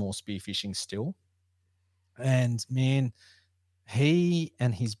mainly more spearfishing still. And man, he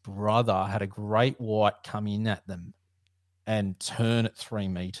and his brother had a great white come in at them and turn at 3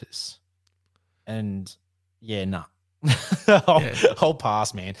 meters. And yeah, no. I'll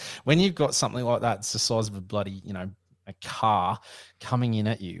pass, man. When you've got something like that, it's the size of a bloody, a car coming in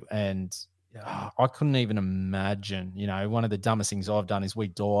at you. And I couldn't even imagine, one of the dumbest things I've done is we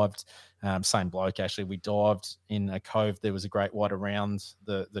dived, same bloke actually, we dived in a cove. There was a great white around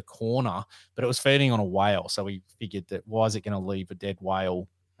the corner, but it was feeding on a whale. So we figured that, why is it going to leave a dead whale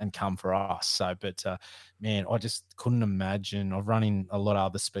and come for us? So, but man, I just couldn't imagine. I've run in a lot of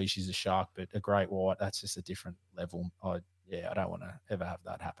other species of shark, but a great white, that's just a different level. I don't want to ever have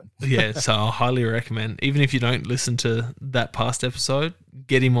that happen. Yeah, so I highly recommend, even if you don't listen to that past episode,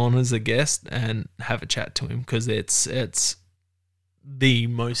 get him on as a guest and have a chat to him, because it's the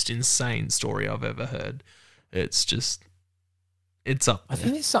most insane story I've ever heard. It's up there. I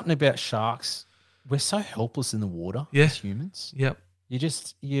think there's something about sharks. We're so helpless in the water as humans. Yep. I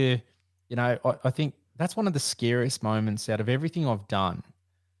think that's one of the scariest moments out of everything I've done.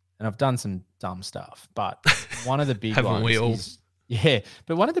 And I've done some dumb stuff, but one of the big Haven't we all?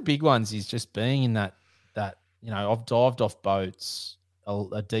 But one of the big ones is just being in that I've dived off boats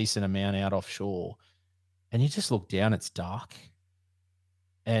a decent amount out offshore, and you just look down, it's dark,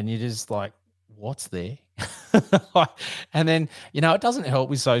 and you're just like, what's there? And then, it doesn't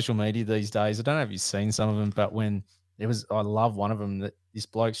help with social media these days. I don't know if you've seen some of them, but I love one of them that this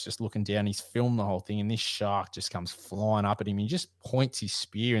bloke's just looking down, he's filmed the whole thing, and this shark just comes flying up at him. He just points his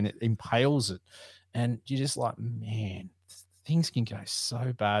spear and it impales it. And you're just like, man, things can go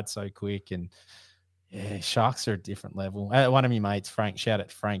so bad so quick. And Yeah, sharks are a different level. One of my mates, Frank, shout out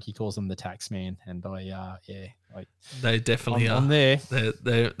to Frank. He calls them the tax man, and They definitely I'm are. there.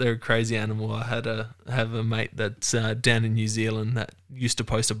 They're a crazy animal. I have a mate that's down in New Zealand that used to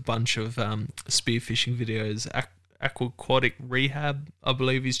post a bunch of spearfishing videos, aquatic rehab, I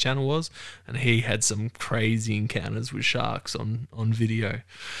believe his channel was, and he had some crazy encounters with sharks on video.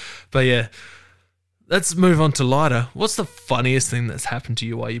 But yeah, let's move on to lighter. What's the funniest thing that's happened to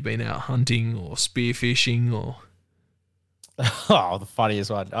you while you've been out hunting or spearfishing or? Oh, the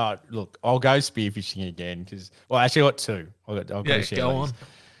funniest one. Oh, look, I'll go spearfishing again because, well, actually, I got two. I'll Go on.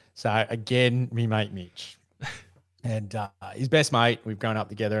 So again, me mate Mitch, and his best mate. We've grown up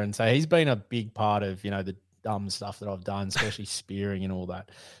together, and so he's been a big part of the dumb stuff that I've done, especially spearing and all that.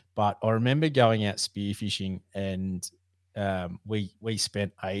 But I remember going out spearfishing, and we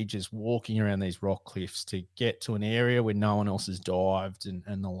spent ages walking around these rock cliffs to get to an area where no one else has dived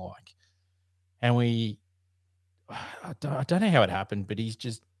and the like. And I don't know how it happened, but he's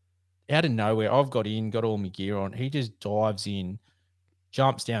just out of nowhere. I've got all my gear on. He just dives in,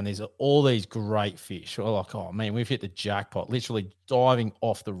 jumps down. There's all these great fish. We're like, oh man, we've hit the jackpot. Literally diving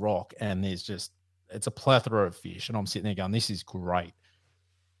off the rock, and it's a plethora of fish. And I'm sitting there going, this is great.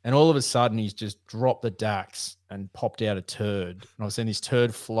 And all of a sudden, he's just dropped the dax and popped out a turd. And I've seen this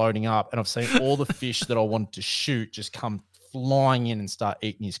turd floating up, and I've seen all the fish that I wanted to shoot just come flying in and start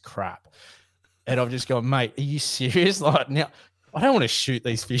eating his crap. And I've just gone, mate, are you serious? Like, now, I don't want to shoot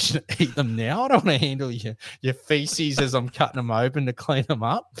these fish and eat them now. I don't want to handle your feces as I'm cutting them open to clean them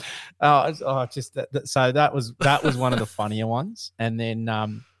up. So that was one of the funnier ones. And then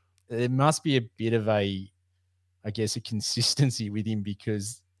there must be a bit of a consistency with him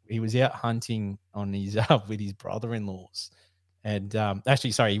because he was out hunting on his with his brother-in-laws. And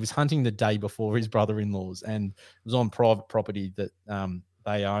he was hunting the day before his brother-in-laws, and it was on private property that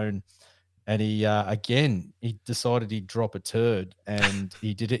they own. And he decided he'd drop a turd, and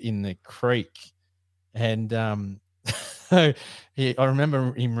he did it in the creek. And I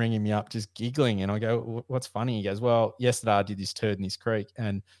remember him ringing me up just giggling, and I go, what's funny? He goes, well, yesterday I did this turd in this creek.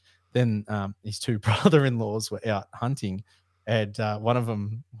 And then his two brother-in-laws were out hunting, and one of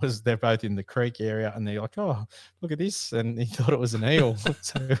them they're both in the creek area, and they're like, oh, look at this. And he thought it was an eel.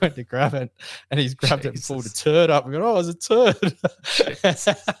 So he went to grab it, and he's grabbed it and pulled a turd up. We go, oh, it was a turd.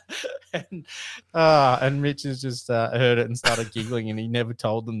 And Mitch has just heard it and started giggling, and he never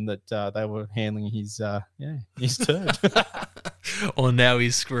told them that they were handling his turd. Or now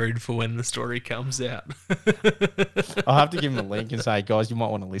he's screwed for when the story comes out. I'll have to give him a link and say, guys, you might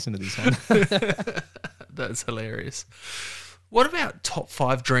want to listen to this one. That's hilarious. What about top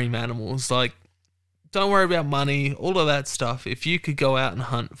 5 dream animals? Like, don't worry about money, all of that stuff. If you could go out and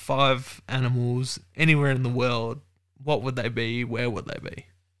hunt 5 animals anywhere in the world, what would they be? Where would they be?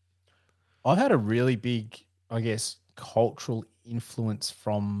 I've had a really big, cultural influence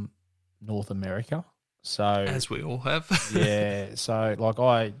from North America. So, as we all have. Yeah. So, like,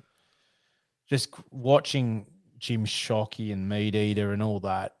 I just watching Jim Shockey and Meat Eater and all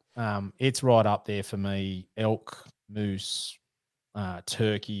that, it's right up there for me. Elk, moose,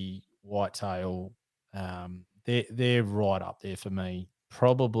 turkey, whitetail, they're right up there for me.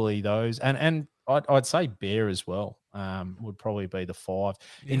 Probably those, and I'd say bear as well. Would probably be the 5.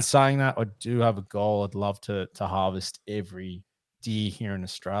 Yeah. In saying that, I do have a goal. I'd love to harvest every deer here in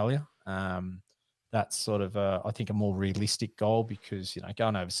Australia. That's sort of I think a more realistic goal because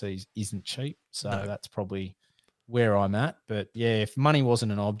going overseas isn't cheap. So That's probably where I'm at. But yeah, if money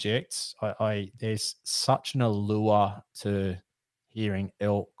wasn't an object, there's such an allure to hearing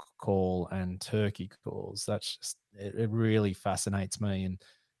elk call and turkey calls. That's just it really fascinates me, and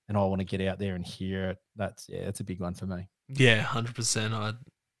I want to get out there and hear it. That's a big one for me. Yeah, 100%.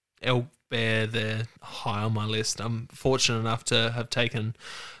 Elk, bear, they're high on my list. I'm fortunate enough to have taken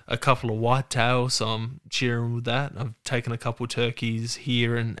a couple of whitetails, so I'm cheering with that. I've taken a couple of turkeys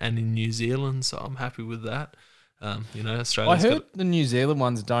here and in New Zealand, so I'm happy with that. Australia's I heard the New Zealand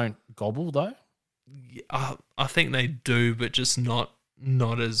ones don't gobble though. I think they do, but just not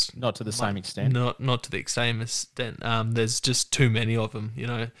to the same extent. Not to the same extent. There's just too many of them.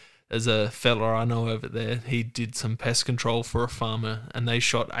 There's a fella I know over there. He did some pest control for a farmer, and they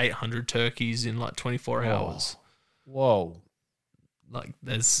shot 800 turkeys in like 24 hours. Whoa! Like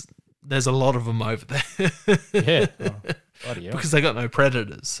there's a lot of them over there. Yeah. Because they got no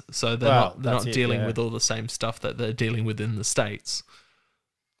predators, so they're not dealing with all the same stuff that they're dealing with in the States.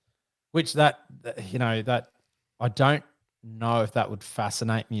 Which that I don't know if that would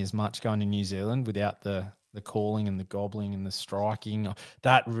fascinate me as much going to New Zealand without the calling and the gobbling and the striking.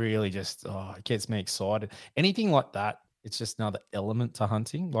 That really just it gets me excited. Anything like that, it's just another element to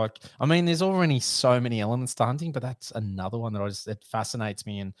hunting. Like, I mean, there's already so many elements to hunting, but that's another one that it fascinates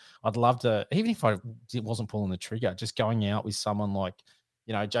me. And I'd love to, even if I wasn't pulling the trigger, just going out with someone like,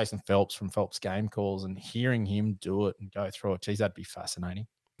 Jason Phelps from Phelps Game Calls and hearing him do it and go through it. Geez, that'd be fascinating.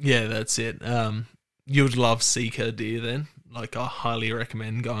 Yeah, that's it. You would love Seeker deer then. Like, I highly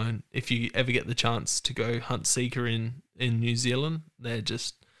recommend going, if you ever get the chance to go hunt Seeker in New Zealand. They're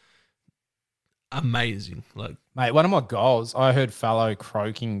just amazing. Like, mate, one of my goals, I heard fallow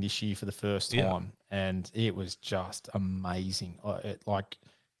croaking this year for the first Yeah. time, and it was just amazing. I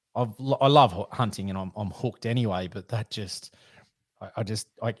love hunting and I'm hooked anyway, but that just,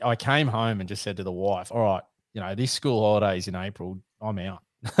 I came home and just said to the wife, all right, this school holidays in April, I'm out.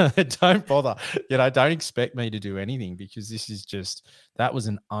 Don't bother. Don't expect me to do anything, because this is just, that was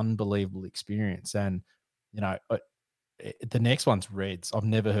an unbelievable experience. And, the next one's reds. I've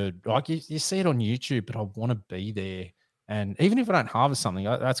never heard, like, you see it on YouTube, but I want to be there. And even if I don't harvest something,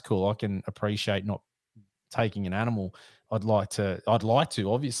 that's cool. I can appreciate not taking an animal. I'd like to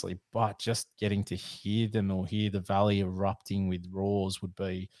obviously, but just getting to hear them or hear the valley erupting with roars would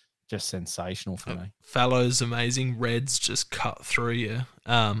be just sensational for me. Fallow's amazing. Reds just cut through you.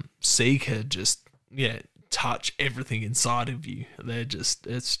 Seeker just, touch everything inside of you.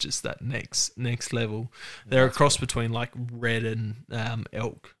 It's just that next level. They're a cross between like red and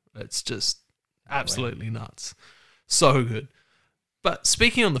elk. It's just absolutely nuts. So good. But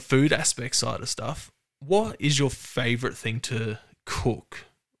speaking on the food aspect side of stuff, what is your favorite thing to cook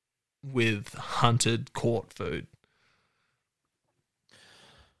with hunted, caught food?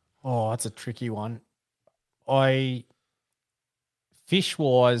 Oh, that's a tricky one.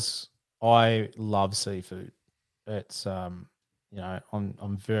 Fish-wise, I love seafood. It's I'm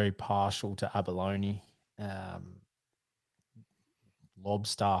very partial to abalone,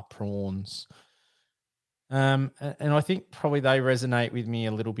 lobster, prawns. And I think probably they resonate with me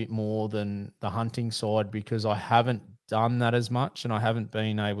a little bit more than the hunting side, because I haven't done that as much, and I haven't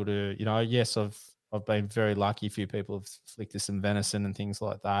been able to, yes, I've been very lucky. A few people have flicked us some venison and things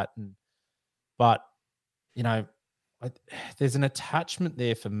like that. But there's an attachment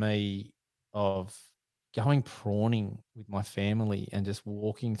there for me of going prawning with my family and just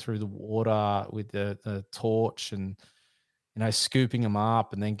walking through the water with the torch and, scooping them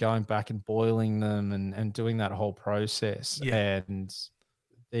up and then going back and boiling them and doing that whole process. Yeah. And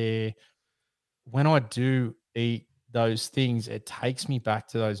when I do eat those things, it takes me back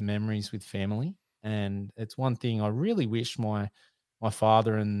to those memories with family. And it's one thing I really wish my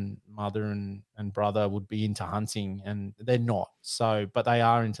father and mother and brother would be into hunting, and they're not. So, but they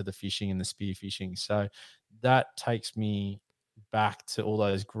are into the fishing and the spear fishing. So that takes me back to all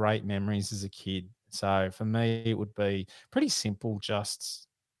those great memories as a kid. So for me, it would be pretty simple, just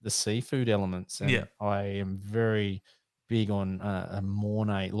the seafood elements. And I am very big on a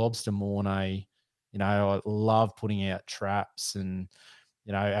Mornay, lobster Mornay. I love putting out traps and,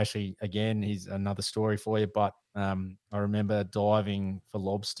 actually, again, here's another story for you. But I remember diving for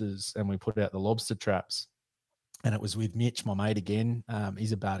lobsters and we put out the lobster traps, and it was with Mitch, my mate again.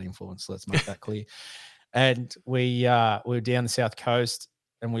 He's a bad influence, let's make that clear. And we were down the south coast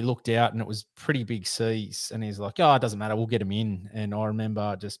and we looked out and it was pretty big seas. And he's like, oh, it doesn't matter, we'll get him in. And I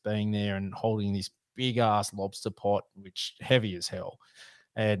remember just being there and holding this big ass lobster pot, which heavy as hell.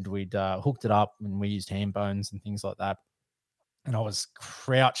 And we'd hooked it up and we used ham bones and things like that. And I was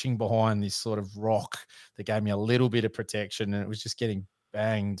crouching behind this sort of rock that gave me a little bit of protection, and it was just getting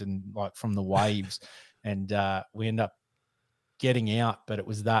banged and like from the waves. And we ended up getting out, but it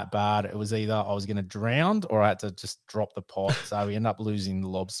was that bad. It was either I was going to drown or I had to just drop the pot. So we ended up losing the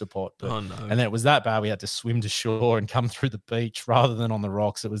lobster pot. But, oh, no. And then it was that bad. We had to swim to shore and come through the beach rather than on the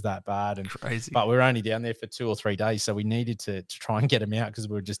rocks. It was that bad. And crazy. But we were only down there for 2 or 3 days. So we needed to try and get them out because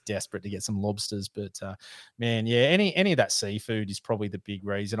we were just desperate to get some lobsters. But man, yeah, any of that seafood is probably the big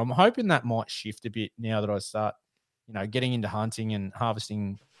reason. I'm hoping that might shift a bit now that I start, getting into hunting and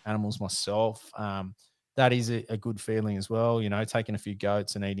harvesting animals myself. That is a good feeling as well. Taking a few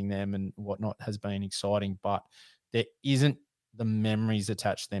goats and eating them and whatnot has been exciting, but there isn't the memories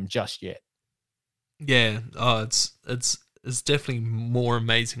attached to them just yet. Yeah. Oh, it's definitely more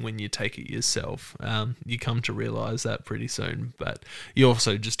amazing when you take it yourself. You come to realize that pretty soon, but you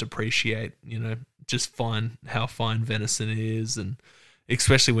also just appreciate, just how fine venison is, and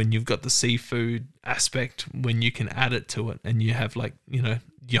especially when you've got the seafood aspect, when you can add it to it and you have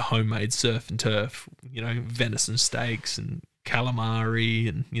your homemade surf and turf, venison steaks and calamari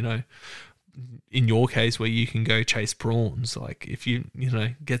and, in your case where you can go chase prawns, like if you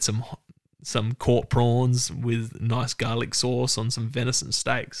get some caught prawns with nice garlic sauce on some venison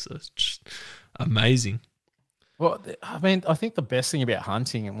steaks, it's just amazing. Well, I mean, I think the best thing about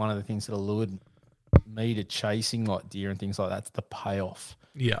hunting and one of the things that allured me to chasing like deer and things like that's the payoff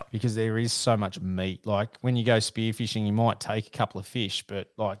Yeah, because there is so much meat. Like when you go spearfishing, you might take a couple of fish, but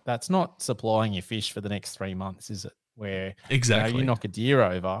like that's not supplying your fish for the next 3 months, is it? Where you exactly. knock a deer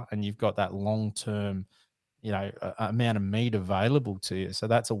over and you've got that long term, amount of meat available to you. So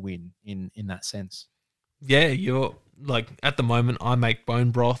that's a win in that sense. Yeah, you're like at the moment I make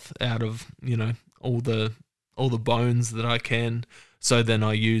bone broth out of, all the bones that I can. So then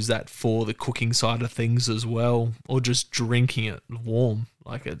I use that for the cooking side of things as well, or just drinking it warm.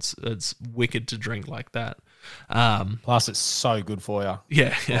 Like it's wicked to drink like that. Plus, it's so good for you.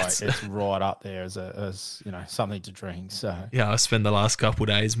 Yeah, Like, it's right up there as something to drink. So yeah, I spent the last couple of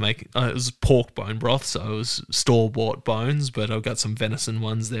days making it was pork bone broth, so it was store bought bones, but I've got some venison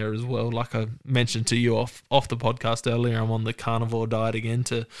ones there as well. Like I mentioned to you off the podcast earlier, I'm on the carnivore diet again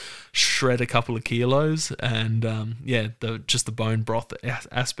to shred a couple of kilos, and the bone broth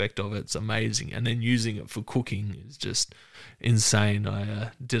aspect of it's amazing, and then using it for cooking is just insane.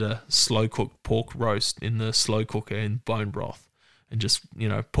 I did a slow cooked pork roast in the slow cooker in bone broth, and just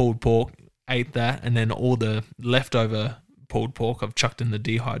pulled pork, ate that, and then all the leftover pulled pork I've chucked in the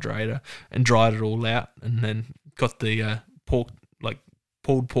dehydrator and dried it all out, and then got the pork, like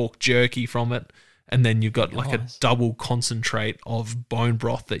pulled pork jerky from it, and then you've got like a double concentrate of bone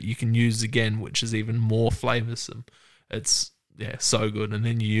broth that you can use again, which is even more flavoursome. It's so good. And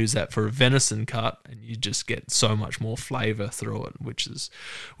then you use that for a venison cut and you just get so much more flavour through it, which is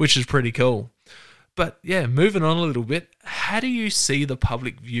pretty cool. But yeah, moving on a little bit, how do you see the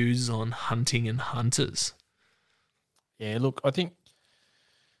public views on hunting and hunters? Yeah, look, I think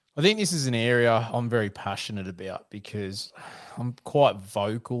this is an area I'm very passionate about because I'm quite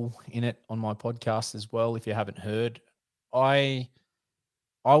vocal in it on my podcast as well. If you haven't heard, I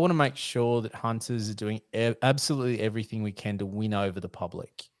want to make sure that hunters are doing absolutely everything we can to win over the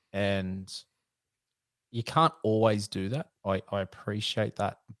public, and you can't always do that. I appreciate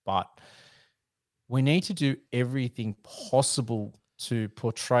that, but we need to do everything possible to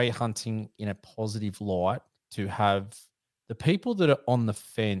portray hunting in a positive light, to have the people that are on the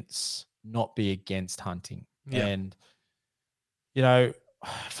fence not be against hunting. Yeah. And,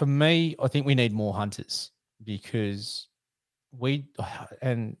 for me, I think we need more hunters because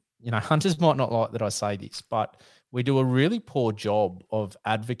hunters might not like that I say this, but we do a really poor job of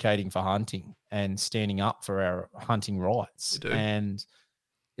advocating for hunting and standing up for our hunting rights. We do. And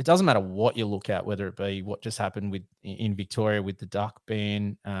it doesn't matter what you look at, whether it be what just happened in Victoria with the duck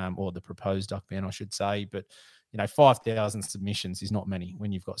ban, or the proposed duck ban, I should say. But 5,000 submissions is not many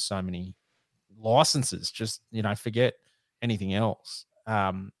when you've got so many licenses. Just forget anything else.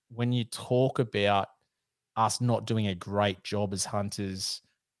 When you talk about us not doing a great job as hunters,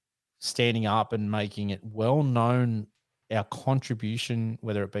 standing up and making it well known our contribution,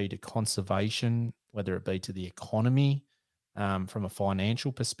 whether it be to conservation, whether it be to the economy, from a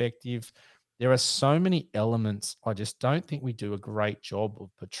financial perspective. There are so many elements. I just don't think we do a great job of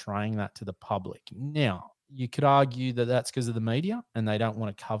portraying that to the public. Now, you could argue that that's because of the media and they don't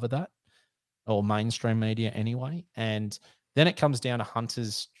want to cover that, or mainstream media anyway. And then it comes down to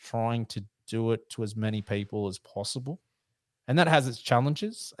hunters trying to do it to as many people as possible. And that has its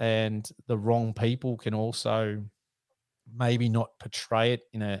challenges, and the wrong people can also maybe not portray it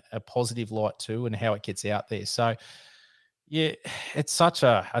in a positive light too, and how it gets out there. So, yeah, it's such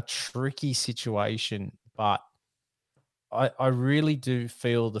a tricky situation, but I really do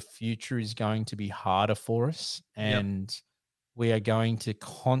feel the future is going to be harder for us, and we are going to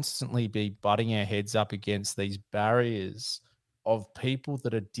constantly be butting our heads up against these barriers of people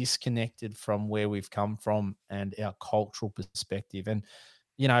that are disconnected from where we've come from and our cultural perspective. And,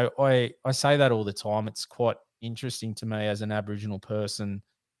 I say that all the time. It's quite interesting to me as an Aboriginal person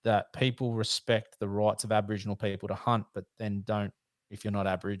that people respect the rights of Aboriginal people to hunt, but then don't if you're not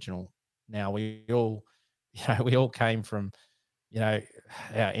Aboriginal. Now we all, we all came from, our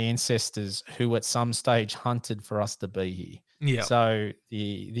ancestors who at some stage hunted for us to be here. Yeah. So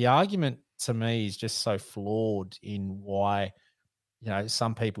the argument to me is just so flawed in why,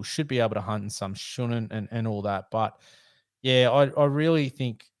 some people should be able to hunt and some shouldn't, and all that. But yeah, I really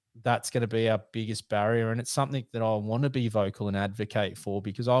think that's going to be our biggest barrier. And it's something that I want to be vocal and advocate for,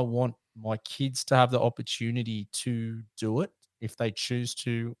 because I want my kids to have the opportunity to do it if they choose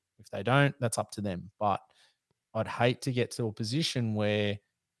to. If they don't, that's up to them. But I'd hate to get to a position where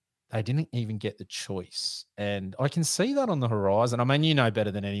they didn't even get the choice. And I can see that on the horizon. I mean,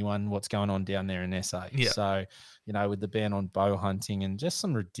 better than anyone what's going on down there in SA. Yeah. So, with the ban on bow hunting and just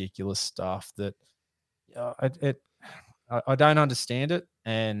some ridiculous stuff that I don't understand it.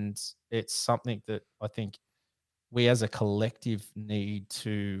 And it's something that I think we as a collective need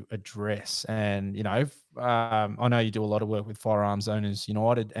to address. And, I know you do a lot of work with Firearms Owners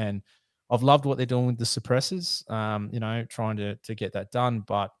United, and I've loved what they're doing with the suppressors, trying to get that done.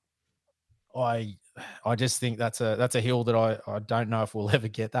 But I I just think that's a hill that I don't know if we'll ever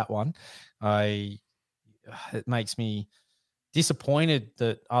get that one. I It makes me disappointed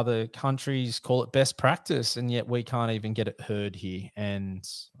that other countries call it best practice, and yet we can't even get it heard here. And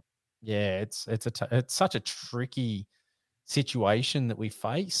yeah, it's such a tricky situation that we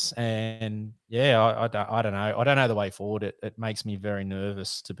face. And yeah, I don't know. I don't know the way forward. It makes me very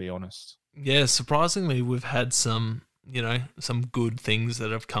nervous, to be honest. Yeah, surprisingly, we've had some good things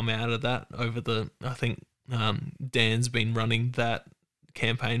that have come out of that I think Dan's been running that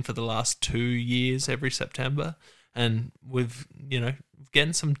campaign for the last 2 years every September. And we've,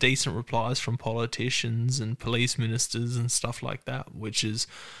 getting some decent replies from politicians and police ministers and stuff like that, which is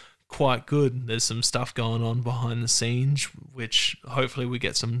quite good. There's some stuff going on behind the scenes, which hopefully we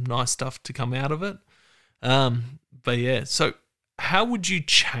get some nice stuff to come out of it. But yeah, so how would you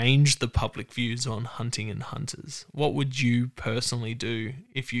change the public views on hunting and hunters? What would you personally do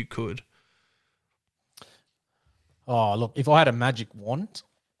if you could? Oh, look, if I had a magic wand,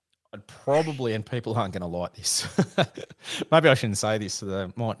 I'd probably, and people aren't going to like this. Maybe I shouldn't say this, so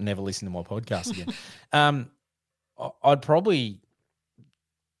they might never listen to my podcast again. I'd probably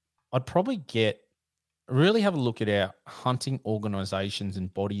really have a look at our hunting organizations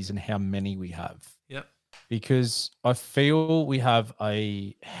and bodies and how many we have. Yep. Because I feel we have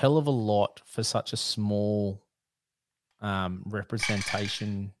a hell of a lot for such a small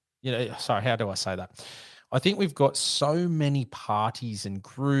representation. Sorry, how do I say that? I think we've got so many parties and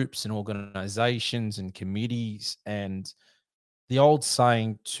groups and organizations and committees, and the old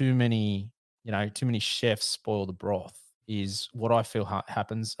saying, too many chefs spoil the broth, is what I feel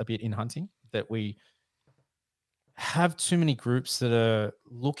happens a bit in hunting, that we have too many groups that are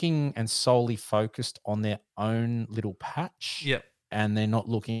looking and solely focused on their own little patch. Yep. And they're not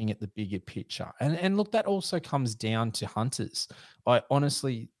looking at the bigger picture. And look, that also comes down to hunters. I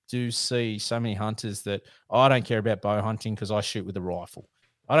honestly do see so many hunters that, I don't care about bow hunting because I shoot with a rifle.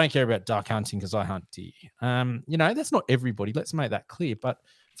 I don't care about duck hunting because I hunt deer. That's not everybody. Let's make that clear. But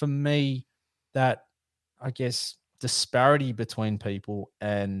for me, that, I guess, disparity between people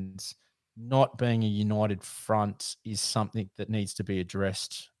and not being a united front is something that needs to be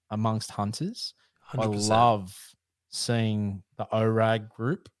addressed amongst hunters. 100%. I love seeing the ORAG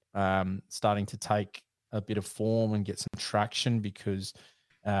group starting to take a bit of form and get some traction, because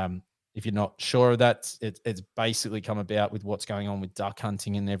if you're not sure of that, it's basically come about with what's going on with duck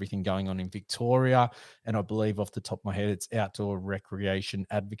hunting and everything going on in Victoria. And I believe, off the top of my head, it's Outdoor Recreation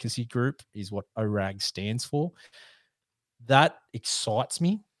Advocacy Group is what ORAG stands for. That excites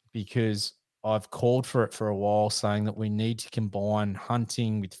me, because I've called for it for a while, saying that we need to combine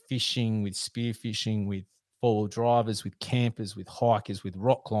hunting with fishing, with spearfishing, with four-wheel drivers, with campers, with hikers, with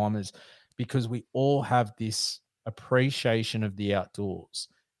rock climbers, because we all have this appreciation of the outdoors.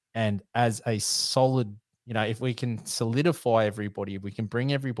 And as a solid, if we can solidify everybody, if we can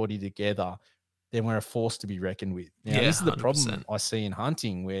bring everybody together, then we're a force to be reckoned with. Now, this is the 100%. Problem I see in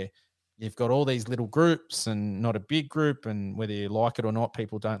hunting, where you've got all these little groups and not a big group, and whether you like it or not,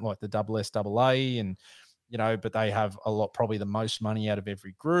 people don't like the SSAA, and but they have probably the most money out of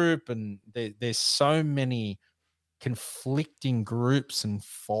every group, and there's so many conflicting groups and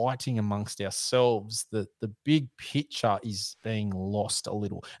fighting amongst ourselves that the big picture is being lost a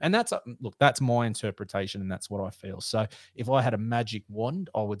little. And that's my interpretation, and that's what I feel. So if I had a magic wand,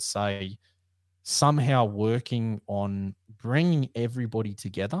 I would say somehow working on bringing everybody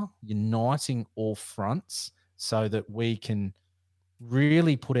together, uniting all fronts, so that we can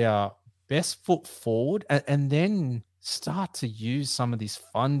really put our best foot forward, and then start to use some of this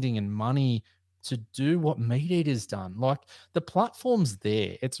funding and money to do what Meat Eater's done. Like, the platform's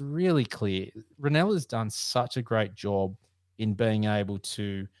there. It's really clear. Renella's done such a great job in being able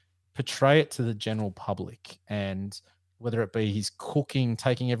to portray it to the general public, and whether it be his cooking,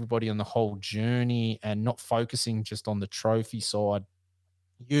 taking everybody on the whole journey and not focusing just on the trophy side,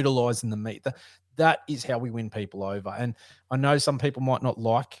 utilizing the meat. That is how we win people over. And I know some people might not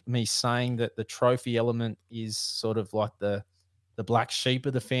like me saying that the trophy element is sort of like the black sheep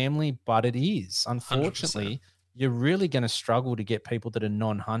of the family, but it is. Unfortunately, 100%. You're really going to struggle to get people that are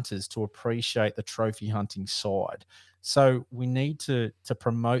non-hunters to appreciate the trophy hunting side. So we need to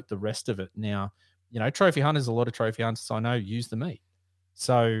promote the rest of it. Now, trophy hunters, a lot of trophy hunters I know use the meat.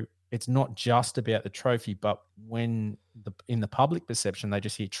 So it's not just about the trophy, but when in the public perception, they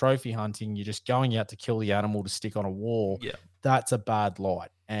just hear trophy hunting, you're just going out to kill the animal to stick on a wall. Yeah. That's a bad light.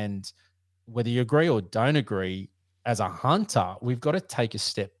 And whether you agree or don't agree, as a hunter, we've got to take a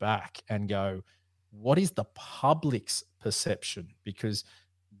step back and go, what is the public's perception? Because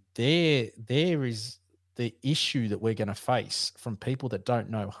there is the issue that we're going to face from people that don't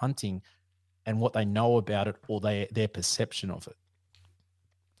know hunting and what they know about it, or their perception of it.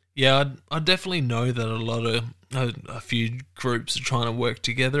 Yeah, I definitely know that a few groups are trying to work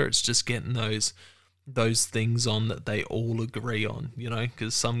together. It's just getting those things on that they all agree on,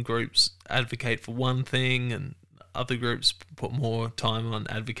 because some groups advocate for one thing and other groups put more time on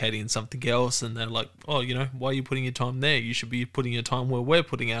advocating something else, and they're like, oh, why are you putting your time there? You should be putting your time where we're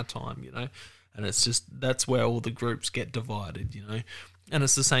putting our time, and it's just, that's where all the groups get divided, and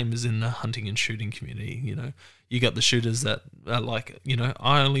it's the same as in the hunting and shooting community. You got the shooters that are like,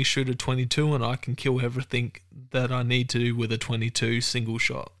 I only shoot a 22 and I can kill everything that I need to do with a 22 single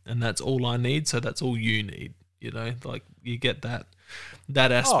shot, and that's all I need, so that's all you need. Like, you get that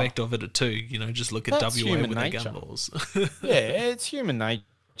aspect of it too. Just look at WA with their gun laws. Yeah, it's human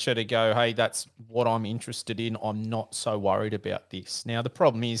nature to go, hey, that's what I'm interested in. I'm not so worried about this. Now, the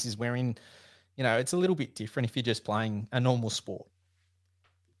problem is we're in, it's a little bit different if you're just playing a normal sport.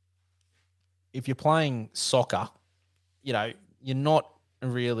 If you're playing soccer, you're not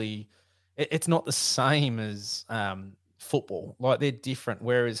really, it's not the same as football. Like, they're different.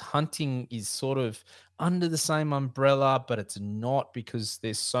 Whereas hunting is sort of under the same umbrella, but it's not, because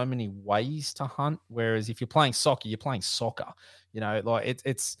there's so many ways to hunt. Whereas if you're playing soccer, you're playing soccer. Like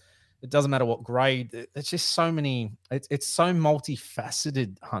it doesn't matter what grade. It's just so many. It's so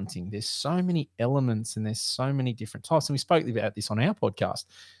multifaceted hunting. There's so many elements and there's so many different types. And we spoke about this on our podcast.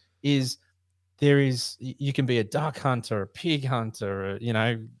 You can be a duck hunter, a pig hunter,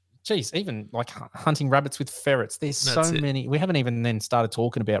 even like hunting rabbits with ferrets. There's so many. We haven't even then started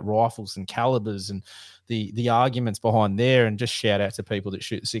talking about rifles and calibers and the arguments behind there, and just shout out to people that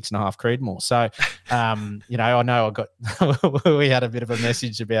shoot 6.5 Creedmoor. So, I know we had a bit of a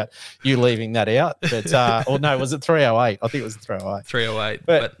message about you leaving that out, but, or no, was it 308? I think it was 308. 308,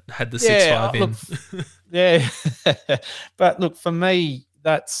 but had the 6.5 in. Yeah. But look, for me,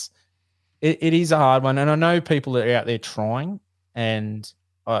 it is a hard one. And I know people that are out there trying, and,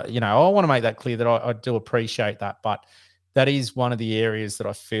 I want to make that clear that I do appreciate that, but that is one of the areas that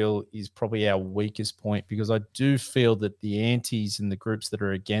I feel is probably our weakest point, because I do feel that the antis and the groups that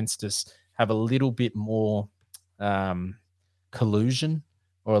are against us have a little bit more collusion,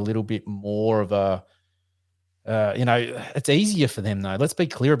 or a little bit more of a, it's easier for them though. Let's be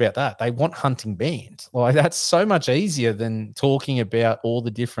clear about that. They want hunting banned. Like, that's so much easier than talking about all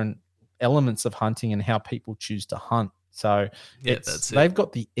the different elements of hunting and how people choose to hunt. So they've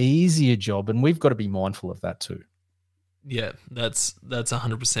got the easier job, and we've got to be mindful of that too. Yeah, that's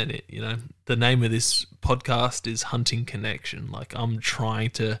 100% it. The name of this podcast is Hunting Connection. Like, I'm trying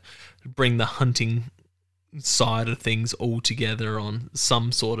to bring the hunting side of things all together on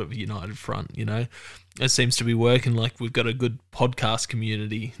some sort of united front. It seems to be working. Like, we've got a good podcast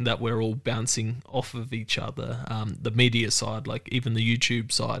community that we're all bouncing off of each other. The media side, like even the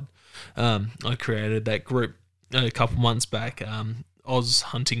YouTube side, I created that group a couple months back, Oz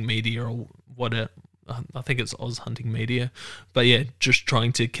Hunting Media, or whatever. I think it's Oz Hunting Media. But yeah, just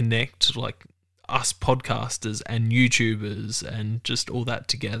trying to connect like us podcasters and YouTubers and just all that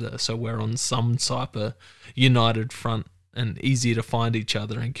together, so we're on some type of united front and easier to find each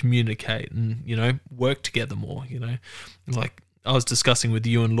other and communicate and, work together more, Like, I was discussing with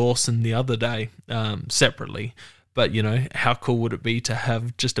you and Lawson the other day, separately, but, how cool would it be to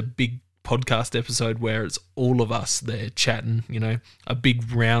have just a big podcast episode where it's all of us there chatting, a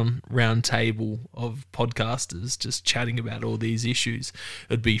big round table of podcasters just chatting about all these issues.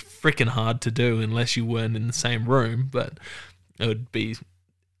 It'd be freaking hard to do unless you weren't in the same room, but it would be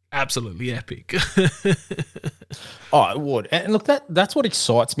absolutely epic. Oh, it would. And look, that's what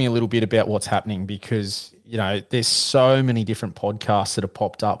excites me a little bit about what's happening, because, there's so many different podcasts that have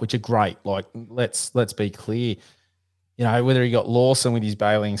popped up, which are great. Like, let's be clear. Whether you got Lawson with his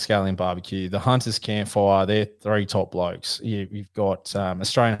Baling, Scaling Barbecue, the Hunters Campfire, they're three top blokes. You've got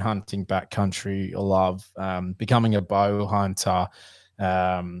Australian Hunting Backcountry, I love, Becoming a Bow Hunter,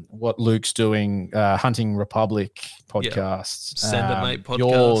 what Luke's doing, Hunting Republic podcasts, Send It Mate podcast,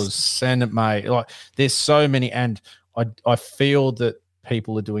 yours, Send It Mate. Like, there's so many, and I feel that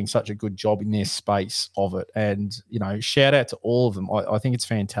people are doing such a good job in their space of it. And shout out to all of them. I think it's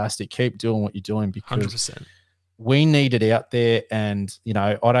fantastic. Keep doing what you're doing, because 100%. We need it out there. And,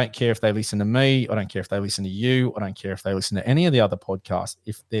 I don't care if they listen to me. I don't care if they listen to you. I don't care if they listen to any of the other podcasts.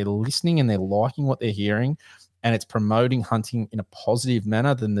 If they're listening and they're liking what they're hearing and it's promoting hunting in a positive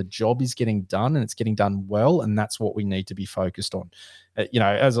manner, then the job is getting done, and it's getting done well. And that's what we need to be focused on.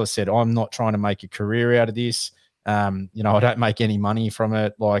 As I said, I'm not trying to make a career out of this. I don't make any money from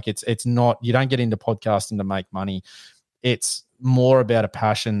it. Like it's not, you don't get into podcasting to make money. It's more about a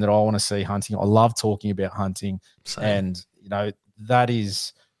passion that I want to see hunting. I love talking about hunting. Same. And,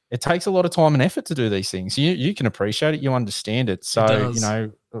 it takes a lot of time and effort to do these things. You can appreciate it. You understand it. So,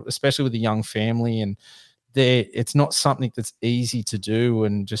 especially with a young family, and it's not something that's easy to do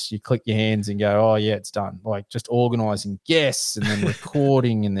and just you click your hands and go, oh yeah, it's done. Like just organizing guests and then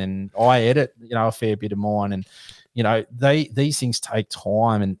recording, and then I edit, a fair bit of mine. And, these things take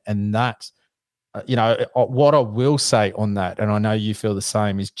time, and that, what I will say on that, and I know you feel the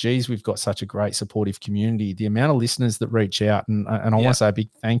same, is, geez, we've got such a great supportive community. The amount of listeners that reach out, and I want to say a big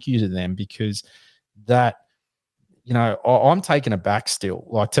thank you to them, because that, I'm taken aback still.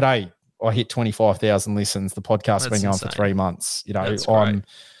 Like today, I hit 25,000 listens. The podcast has been going for 3 months.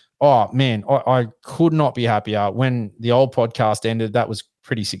 Oh man, I could not be happier. When the old podcast ended, that was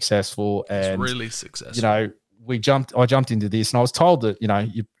pretty successful. And it's really successful. I jumped into this, and I was told that,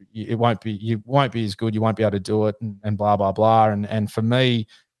 you won't be as good. You won't be able to do it, and blah, blah, blah. And for me,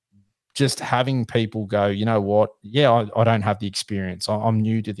 just having people go, you know what? Yeah, I don't have the experience. I'm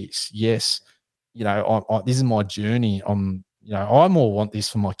new to this. Yes. This is my journey. I more want this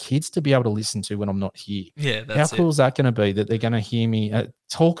for my kids to be able to listen to when I'm not here. Yeah. That's how cool is that going to be, that they're going to hear me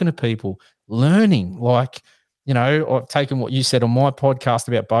talking to people, learning, like, I've taken what you said on my podcast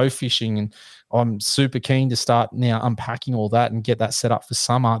about bow fishing, and I'm super keen to start now unpacking all that and get that set up for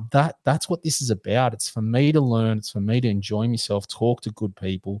summer. That's what this is about. It's for me to learn. It's for me to enjoy myself, talk to good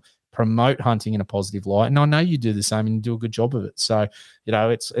people, promote hunting in a positive light. And I know you do the same and you do a good job of it. So,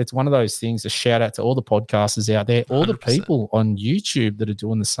 it's one of those things. A shout out to all the podcasters out there, all 100%. The people on YouTube that are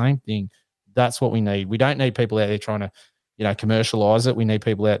doing the same thing. That's what we need. We don't need people out there trying to, commercialize it. We need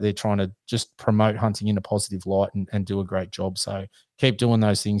people out there trying to just promote hunting in a positive light and do a great job. So keep doing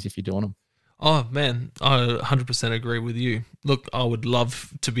those things if you're doing them. Oh, man, I 100% agree with you. Look, I would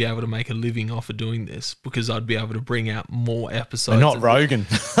love to be able to make a living off of doing this, because I'd be able to bring out more episodes. They're not Rogan.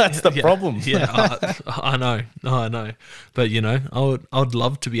 That's the problem. Yeah, I know. But, I'd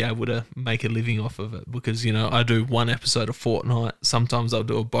love to be able to make a living off of it, because, I do one episode a fortnight. Sometimes I'll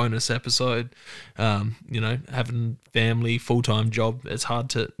do a bonus episode. Having family, full-time job, it's hard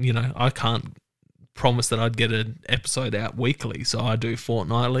to, I can't promise that I'd get an episode out weekly, so I do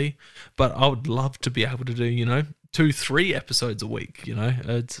fortnightly, but I would love to be able to do 2-3 episodes a week.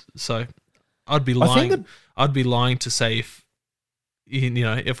 So I'd be lying. I'd be lying to say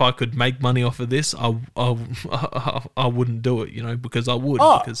if I could make money off of this, I wouldn't do it. Because I would.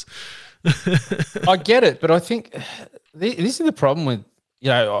 Because I get it, but I think this is the problem with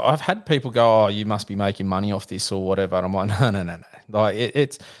I've had people go, oh, you must be making money off this or whatever. And I'm like, no. Like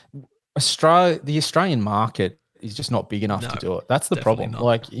it's the Australian market is just not big enough to do it. That's the problem. Not.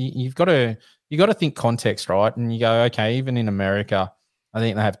 Like you've got to think context, right? And you go, okay, even in America, I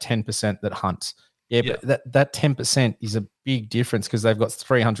think they have 10% that hunt. Yeah, but that 10% is a big difference, because they've got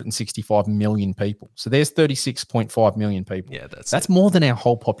 365 million people. So there's 36.5 million people. Yeah, that's more than our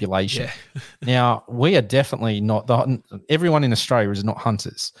whole population. Yeah. Now, we are definitely not everyone in Australia is not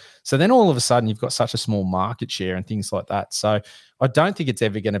hunters. So then all of a sudden you've got such a small market share and things like that. So I don't think it's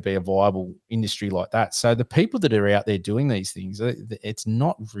ever going to be a viable industry like that. So the people that are out there doing these things, it's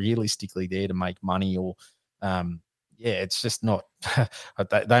not realistically there to make money, or it's just not.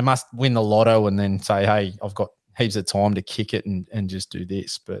 They must win the lotto and then say, hey, I've got heaps of time to kick it and just do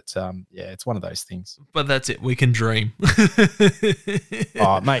this. But it's one of those things. But that's it. We can dream.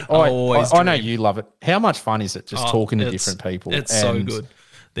 Oh, mate, I know you love it. How much fun is it just talking to different people? It's so good.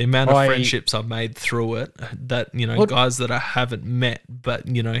 The amount of friendships I've made through it, that, guys that I haven't met, but,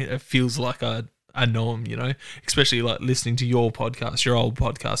 it feels like I know them, especially like listening to your podcast, your old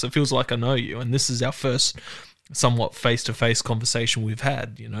podcast. It feels like I know you. And this is our first somewhat face-to-face conversation we've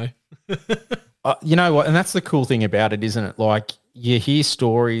had, You know what? And that's the cool thing about it, isn't it? Like you hear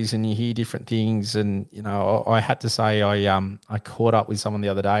stories and you hear different things. And, I had to say, I caught up with someone the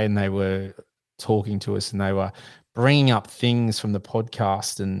other day, and they were talking to us, and they were bringing up things from the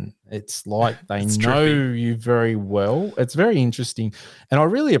podcast, and it's like they know you very well. It's very interesting. And I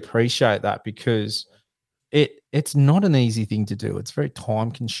really appreciate that, because it's not an easy thing to do. It's very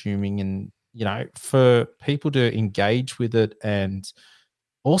time consuming, and, for people to engage with it and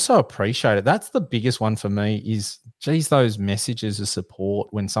also appreciate it. That's the biggest one for me is, geez, those messages of support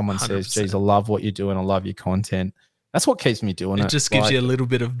when someone 100%. Says, geez, I love what you're doing. I love your content. That's what keeps me doing it. It just gives you a little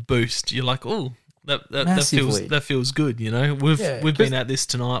bit of boost. You're like, oh, that feels good. We've been at this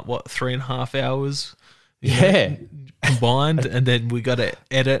tonight, 3.5 hours, Yeah. Combined, and then we got to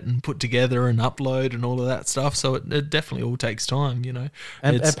edit and put together and upload and all of that stuff. So it definitely all takes time,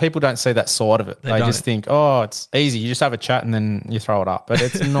 And people don't see that side of it. They just think, oh, it's easy. You just have a chat and then you throw it up. But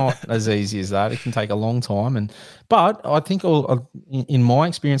it's not as easy as that. It can take a long time. But I think in my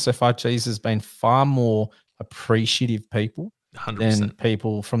experience so far, Cheese has been far more appreciative people 100%. than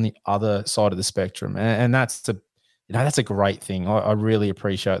people from the other side of the spectrum. And that's that's a great thing. I really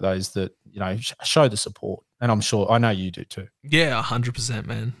appreciate those that, show the support. And I know you do too. Yeah, 100%,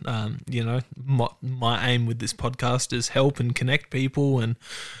 man. My aim with this podcast is help and connect people. And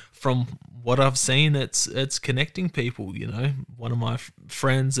from what I've seen, it's connecting people, One of my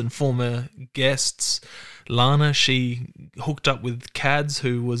friends and former guests, Lana, she hooked up with Cads,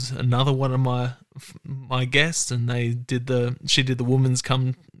 who was another one of my guests, and she did the women's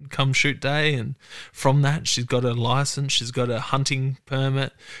come shoot day, and from that she's got a license, she's got a hunting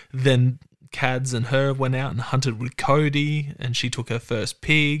permit. Then Cads and her went out and hunted with Cody, and she took her first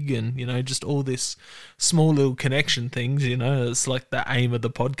pig, and just all this small little connection things. It's like the aim of the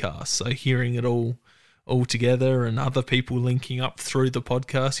podcast. So hearing it all together, and other people linking up through the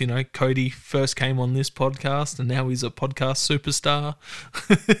podcast. Cody first came on this podcast, and now he's a podcast superstar.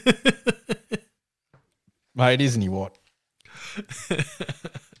 Mate, isn't he what?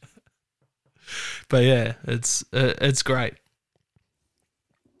 But yeah, it's great.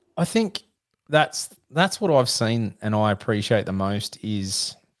 I think that's what I've seen and I appreciate the most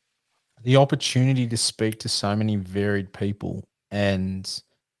is the opportunity to speak to so many varied people and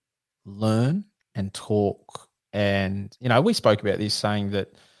learn and talk. And, we spoke about this, saying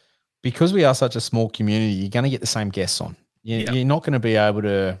that because we are such a small community, you're going to get the same guests on. You're not going to be able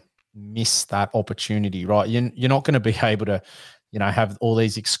to miss that opportunity, right? You're not going to be able to, have all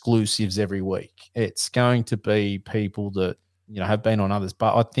these exclusives every week. It's going to be people that, have been on others.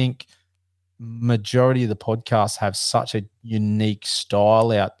 But I think majority of the podcasts have such a unique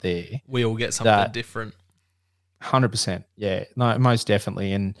style out there. We all get something different. 100%. Yeah, no, most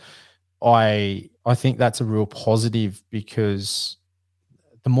definitely. And I think that's a real positive, because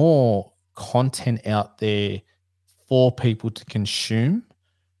the more content out there for people to consume,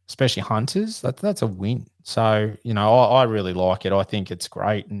 especially hunters, that's a win. So, I really like it. I think it's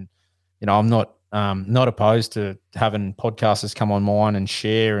great. And, I'm not opposed to having podcasters come on mine and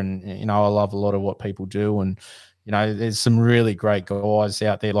share. And, I love a lot of what people do. And, there's some really great guys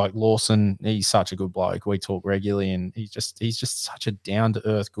out there like Lawson. He's such a good bloke. We talk regularly, and he's just such a down to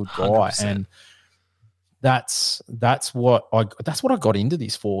earth good guy. 100%. And that's what I got into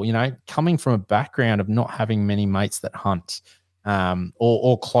this for, coming from a background of not having many mates that hunt,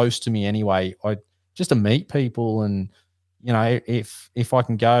 or close to me anyway. I just to meet people, and, if I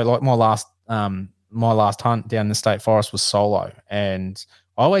can go, like my last hunt down the state forest was solo, and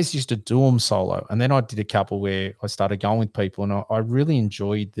I always used to do them solo. And then I did a couple where I started going with people, and I really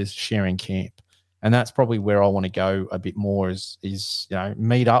enjoyed this sharing camp. And that's probably where I want to go a bit more is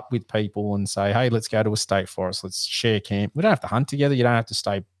meet up with people and say, hey, let's go to a state forest. Let's share camp. We don't have to hunt together. You don't have to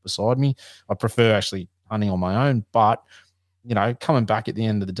stay beside me. I prefer actually hunting on my own, but coming back at the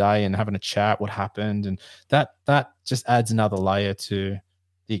end of the day and having a chat, what happened. And that just adds another layer to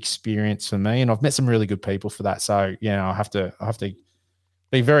the experience for me. And I've met some really good people for that. So, I have to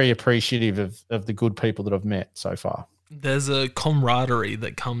be very appreciative of the good people that I've met so far. There's a camaraderie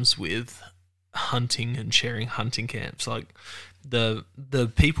that comes with hunting and sharing hunting camps. Like the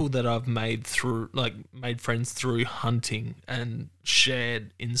people that I've made friends through hunting and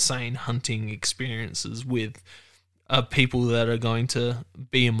shared insane hunting experiences with are people that are going to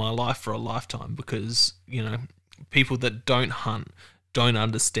be in my life for a lifetime, because, people that don't hunt don't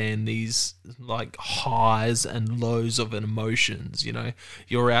understand these like highs and lows of emotions.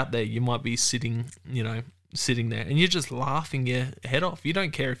 You're out there, you might be sitting there and you're just laughing your head off. You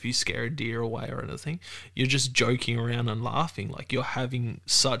don't care if you scare a deer away or anything. You're just joking around and laughing. Like, you're having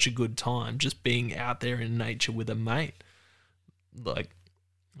such a good time just being out there in nature with a mate. Like,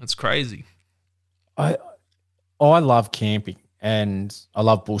 it's crazy. I love camping and I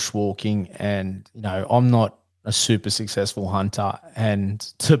love bushwalking, and, I'm not a super successful hunter, and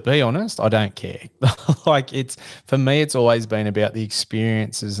to be honest, I don't care. Like, for me, it's always been about the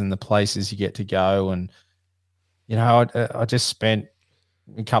experiences and the places you get to go. And, I just spent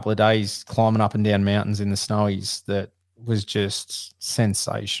a couple of days climbing up and down mountains in the snowies that was just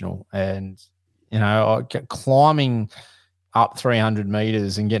sensational. And, climbing up 300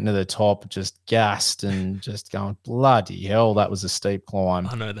 meters and getting to the top, just gassed and just going, bloody hell, that was a steep climb.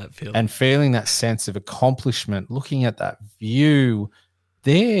 I know that feeling. And feeling that sense of accomplishment, looking at that view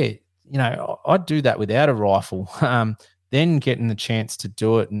there, I'd do that without a rifle. then getting the chance to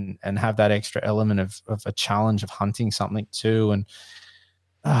do it and have that extra element of a challenge of hunting something too. And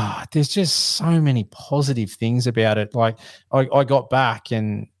there's just so many positive things about it. Like I got back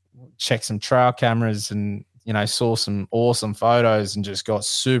and checked some trail cameras and, saw some awesome photos and just got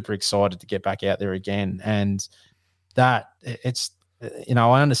super excited to get back out there again. And that it's,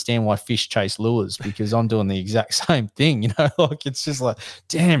 I understand why fish chase lures, because I'm doing the exact same thing, like it's just like,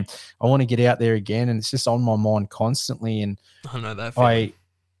 damn, I want to get out there again. And it's just on my mind constantly. And I know that feeling.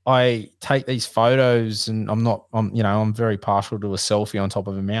 I take these photos and I'm very partial to a selfie on top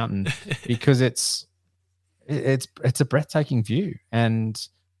of a mountain because it's a breathtaking view. And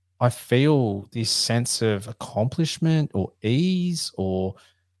I feel this sense of accomplishment or ease or,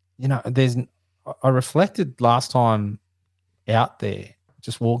 I reflected last time out there,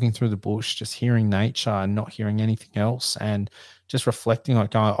 just walking through the bush, just hearing nature and not hearing anything else, and just reflecting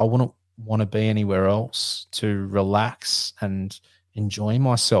like, I wouldn't want to be anywhere else to relax and enjoy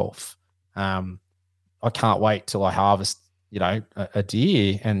myself. I can't wait till I harvest, a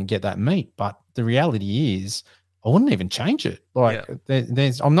deer and get that meat. But the reality is, I wouldn't even change it. Like,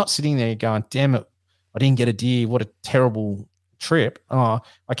 I'm not sitting there going, damn it, I didn't get a deer. What a terrible trip. I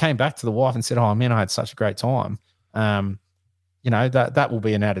came back to the wife and said, oh man, I had such a great time. That will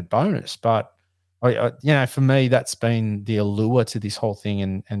be an added bonus. But for me, that's been the allure to this whole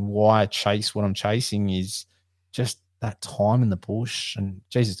thing, and why I chase what I'm chasing is just that time in the bush. And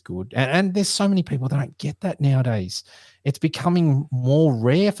geez, it's good. And there's so many people that don't get that nowadays. It's becoming more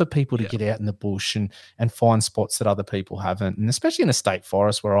rare for people to get out in the bush and find spots that other people haven't. And especially in a state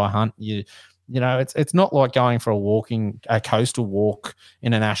forest where I hunt, it's not like going for a coastal walk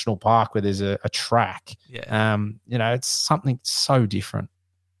in a national park where there's a track. It's something so different.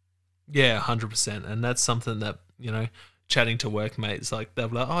 Yeah, 100%. And that's something that, chatting to workmates, like they'll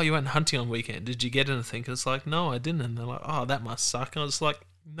be like, oh, you went hunting on weekend. Did you get anything? It's like, no, I didn't. And they're like, oh, that must suck. And I was like,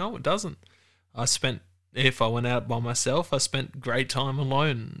 no, it doesn't. If I went out by myself, I spent great time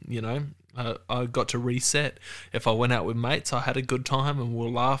alone, I got to reset. If I went out with mates, I had a good time and we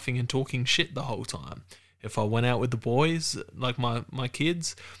were laughing and talking shit the whole time. If I went out with the boys, like my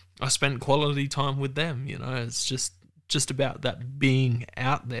kids, I spent quality time with them, It's just about that being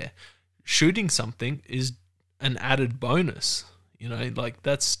out there. Shooting something is an added bonus, like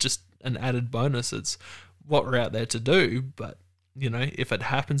that's just an added bonus. It's what we're out there to do, but, if it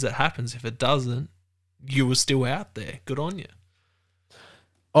happens, it happens. If it doesn't, you were still out there. Good on you.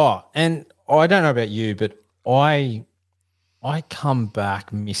 Oh, and I don't know about you, but I come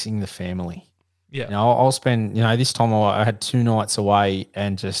back missing the family. Yeah. I'll spend, this time I had 2 nights away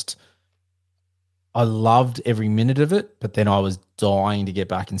and just, I loved every minute of it, but then I was dying to get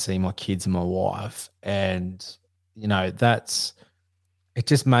back and see my kids and my wife. And, it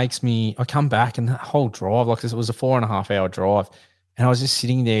just makes me, I come back and that whole drive, like it was a 4.5 hour drive. And I was just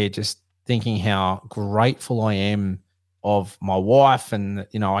sitting there just thinking how grateful I am of my wife and,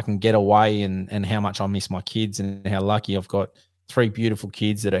 I can get away and how much I miss my kids and how lucky I've got 3 beautiful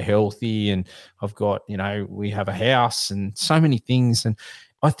kids that are healthy. And I've got, we have a house and so many things. And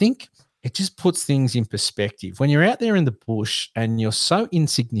I think it just puts things in perspective. When you're out there in the bush and you're so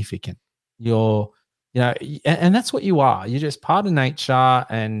insignificant, and that's what you are. You're just part of nature,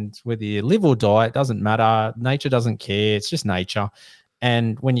 and whether you live or die, it doesn't matter. Nature doesn't care. It's just nature.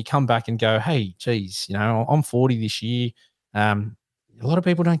 And when you come back and go, hey, geez, I'm 40 this year. A lot of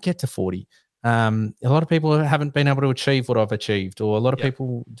people don't get to 40. A lot of people haven't been able to achieve what I've achieved, or a lot of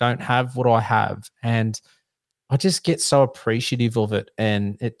people don't have what I have. And I just get so appreciative of it,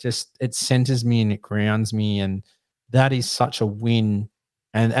 and it centers me and it grounds me. And that is such a win.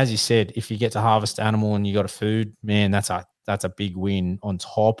 And as you said, if you get to harvest animal and you got a food, man, that's a big win on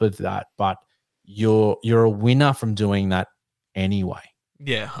top of that. But you're a winner from doing that anyway.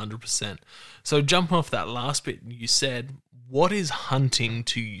 Yeah, 100%. So jumping off that last bit you said, what is hunting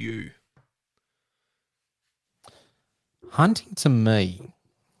to you? Hunting to me,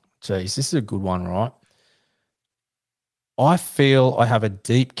 geez, this is a good one, right? I feel I have a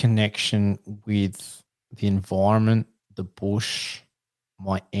deep connection with the environment, the bush,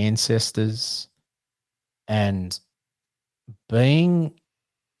 my ancestors, and being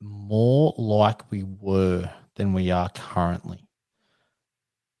more like we were than we are currently.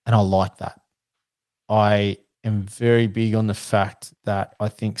 And I like that. I am very big on the fact that I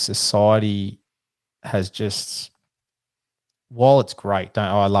think society has just, while it's great,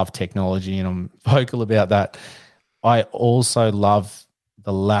 I love technology and I'm vocal about that, I also love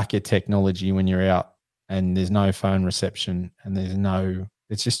the lack of technology when you're out and there's no phone reception and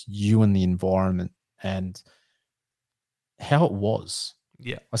it's just you and the environment and how it was.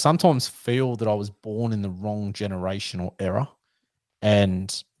 Yeah. I sometimes feel that I was born in the wrong generational era,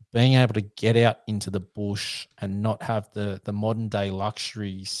 and being able to get out into the bush and not have the modern day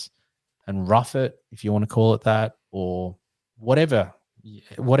luxuries and rough it, if you want to call it that, or whatever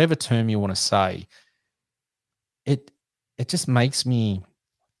term you want to say, it just makes me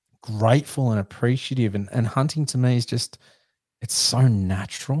grateful and appreciative. And hunting to me is just, it's so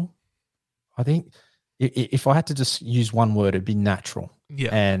natural. I think if I had to just use one word, it'd be natural.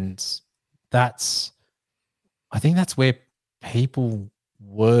 Yeah. And I think that's where people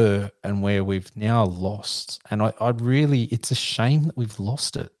were and where we've now lost. And I really, it's a shame that we've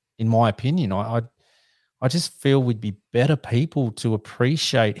lost it, in my opinion. I just feel we'd be better people to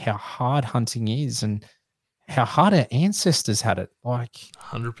appreciate how hard hunting is and how hard our ancestors had it. Like,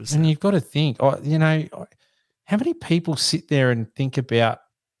 100%. and you've got to think, how many people sit there and think about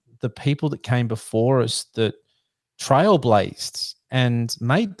the people that came before us that trailblazed and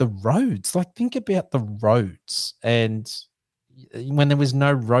made the roads? Like, think about the roads and when there was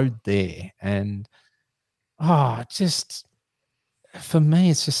no road there. And just for me,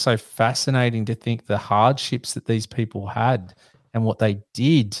 it's just so fascinating to think the hardships that these people had and what they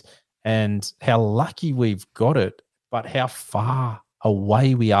did and how lucky we've got it, but how far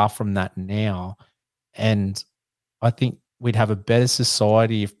away we are from that now. And I think we'd have a better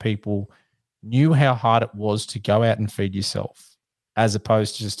society if people knew how hard it was to go out and feed yourself, as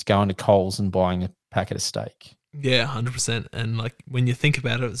opposed to just going to Coles and buying a packet of steak. Yeah, 100%. And like when you think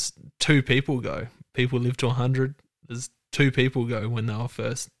about it, it's 2 people go. People live to 100. There's 2 people go when they were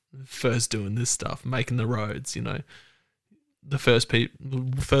first doing this stuff, making the roads. You know, the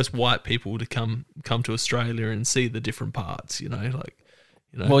first white people to come to Australia and see the different parts. You know,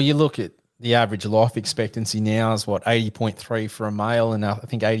 Well, you look at the average life expectancy now is 80.3 for a male, and I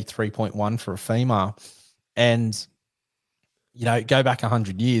think 83.1 for a female. And go back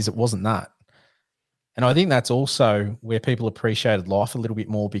 100 years, it wasn't that. And I think that's also where people appreciated life a little bit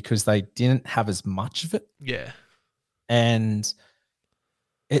more because they didn't have as much of it. Yeah. And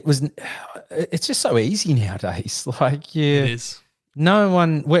it's just so easy nowadays. Like, yeah, It is. no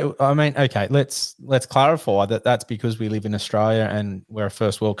one, okay, let's clarify that that's because we live in Australia and we're a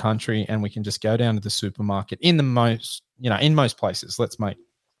first world country and we can just go down to the supermarket in most places. Let's make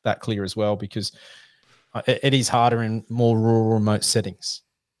that clear as well, because it is harder in more rural, remote settings.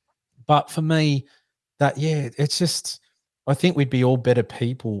 But for me, it's just, I think we'd be all better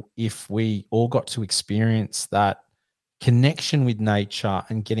people if we all got to experience that connection with nature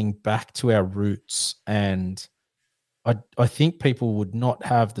and getting back to our roots. And I think people would not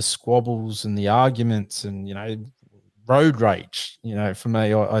have the squabbles and the arguments and, road rage. For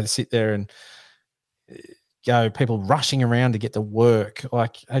me, I sit there and go, people rushing around to get to work.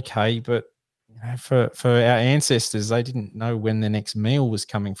 Like, okay, but for our ancestors, they didn't know when their next meal was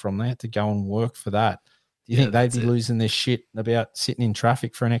coming from. They had to go and work for that. Do you think they'd be losing their shit about sitting in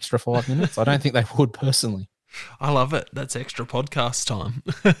traffic for an extra 5 minutes? I don't think they would, personally. I love it. That's extra podcast time.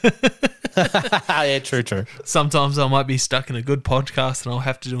 Yeah, true. Sometimes I might be stuck in a good podcast and I'll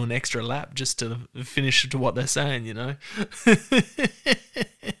have to do an extra lap just to finish to what they're saying,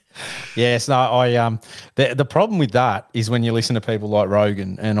 Yes, no, the problem with that is when you listen to people like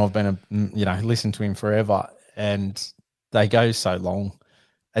Rogan, and I've been listened to him forever, and they go so long.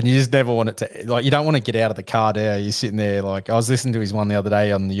 And you just never want it to, you don't want to get out of the car there. You're sitting there, I was listening to his one the other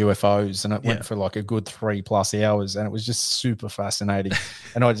day on the UFOs, and it went for a good 3+ hours, and it was just super fascinating.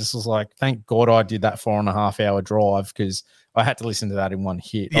 And I just was like, thank God I did that 4.5 hour drive, because I had to listen to that in one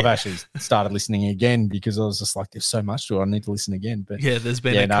hit. I've actually started listening again because I was just like, there's so much to it. I need to listen again. But yeah, there's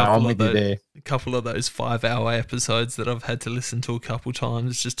been a couple of those 5-hour episodes that I've had to listen to a couple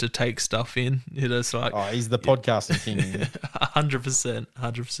times just to take stuff in. It's like, he's the podcasting king.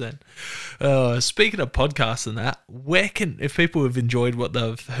 100%. Speaking of podcasts and that, if people have enjoyed what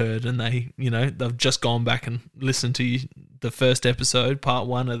they've heard and they've just gone back and listened to the first episode, part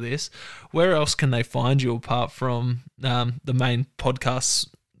 1 of this, where else can they find you apart from the main podcast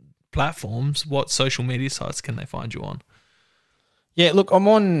platforms? What social media sites can they find you on? Yeah, look, I'm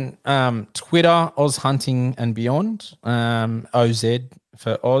on Twitter, Oz Hunting and Beyond, OZ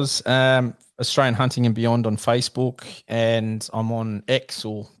for Oz, Australian Hunting and Beyond on Facebook, and I'm on X,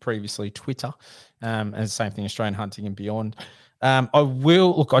 or previously Twitter, and the same thing, Australian Hunting and Beyond. I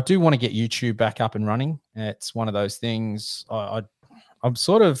do want to get YouTube back up and running. It's one of those things. I'm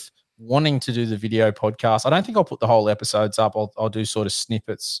sort of wanting to do the video podcast. I don't think I'll put the whole episodes up. I'll do sort of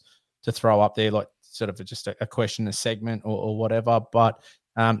snippets to throw up there, like sort of just a question, a segment or whatever. But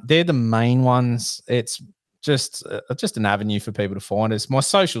they're the main ones. It's just an avenue for people to find us. My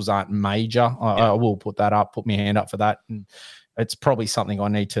socials aren't major. I will put that up, put my hand up for that. And it's probably something I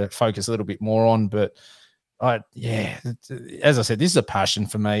need to focus a little bit more on. But as I said, this is a passion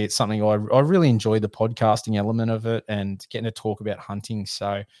for me. It's something I really enjoy, the podcasting element of it and getting to talk about hunting.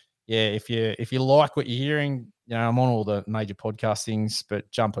 So yeah, if you like what you're hearing, I'm on all the major podcast things, but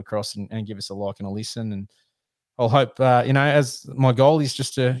jump across and give us a like and a listen. And I'll hope, as my goal is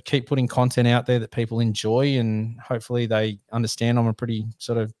just to keep putting content out there that people enjoy, and hopefully they understand I'm a pretty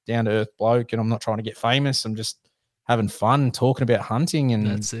sort of down to earth bloke and I'm not trying to get famous. I'm just having fun talking about hunting, and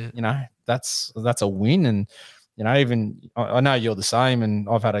that's it. That's a win. And even I know you're the same, and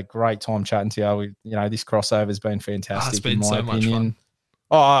I've had a great time chatting to you. This crossover has been fantastic. It's been in my so opinion. much fun.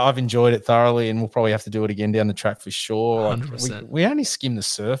 Oh, I've enjoyed it thoroughly, and we'll probably have to do it again down the track for sure. 100%. We only skim the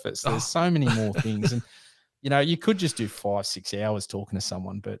surface. There's so many more things, and you could just do 5-6 hours talking to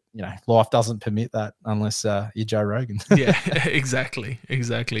someone, but life doesn't permit that unless you're Joe Rogan. Yeah, exactly.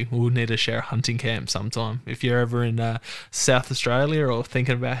 We'll need to share a hunting camp sometime. If you're ever in South Australia or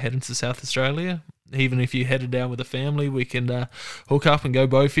thinking about heading to South Australia, even if you headed down with a family, we can hook up and go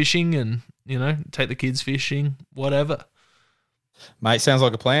bow fishing and take the kids fishing, whatever. Mate, sounds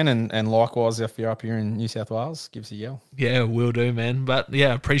like a plan. And likewise, if you're up here in New South Wales, give us a yell. Yeah, will do, man. But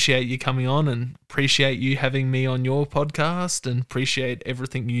yeah, appreciate you coming on and appreciate you having me on your podcast and appreciate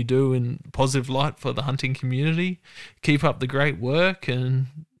everything you do in positive light for the hunting community. Keep up the great work and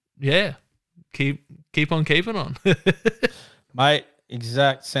yeah, keep on keeping on. Mate,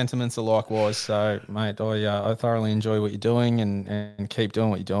 exact sentiments are likewise. So, mate, I thoroughly enjoy what you're doing and keep doing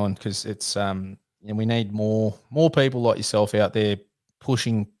what you're doing, because it's and we need more people like yourself out there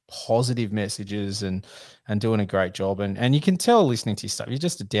pushing positive messages and doing a great job. And you can tell listening to your stuff, you're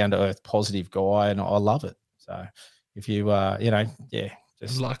just a down to earth, positive guy, and I love it. So if you,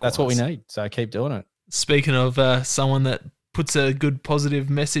 that's what we need. So keep doing it. Speaking of someone that puts a good positive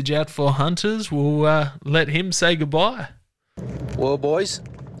message out for hunters, we'll let him say goodbye. Well, boys,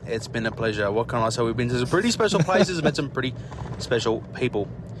 it's been a pleasure. What can I say? We've been to some pretty special places, met some pretty special people.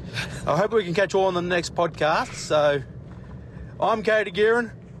 I hope we can catch you all on the next podcast. So, I'm Cody Gearin.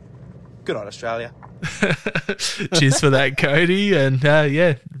 Good night, Australia. Cheers for that, Cody. And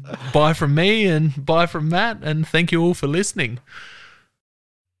bye from me and bye from Matt. And thank you all for listening.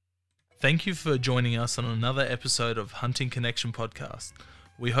 Thank you for joining us on another episode of Hunting Connection Podcast.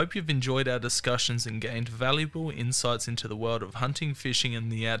 We hope you've enjoyed our discussions and gained valuable insights into the world of hunting, fishing, and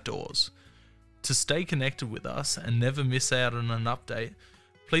the outdoors. To stay connected with us and never miss out on an update,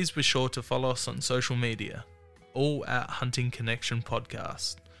 please be sure to follow us on social media, all at Hunting Connection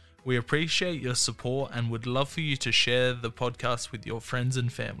Podcast. We appreciate your support and would love for you to share the podcast with your friends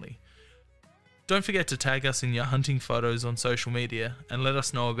and family. Don't forget to tag us in your hunting photos on social media and let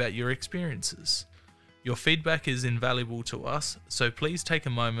us know about your experiences. Your feedback is invaluable to us, so please take a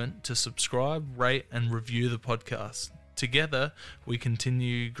moment to subscribe, rate, and review the podcast. Together, we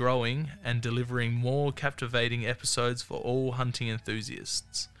continue growing and delivering more captivating episodes for all hunting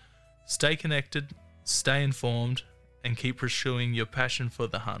enthusiasts. Stay connected, stay informed, and keep pursuing your passion for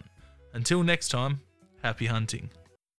the hunt. Until next time, happy hunting.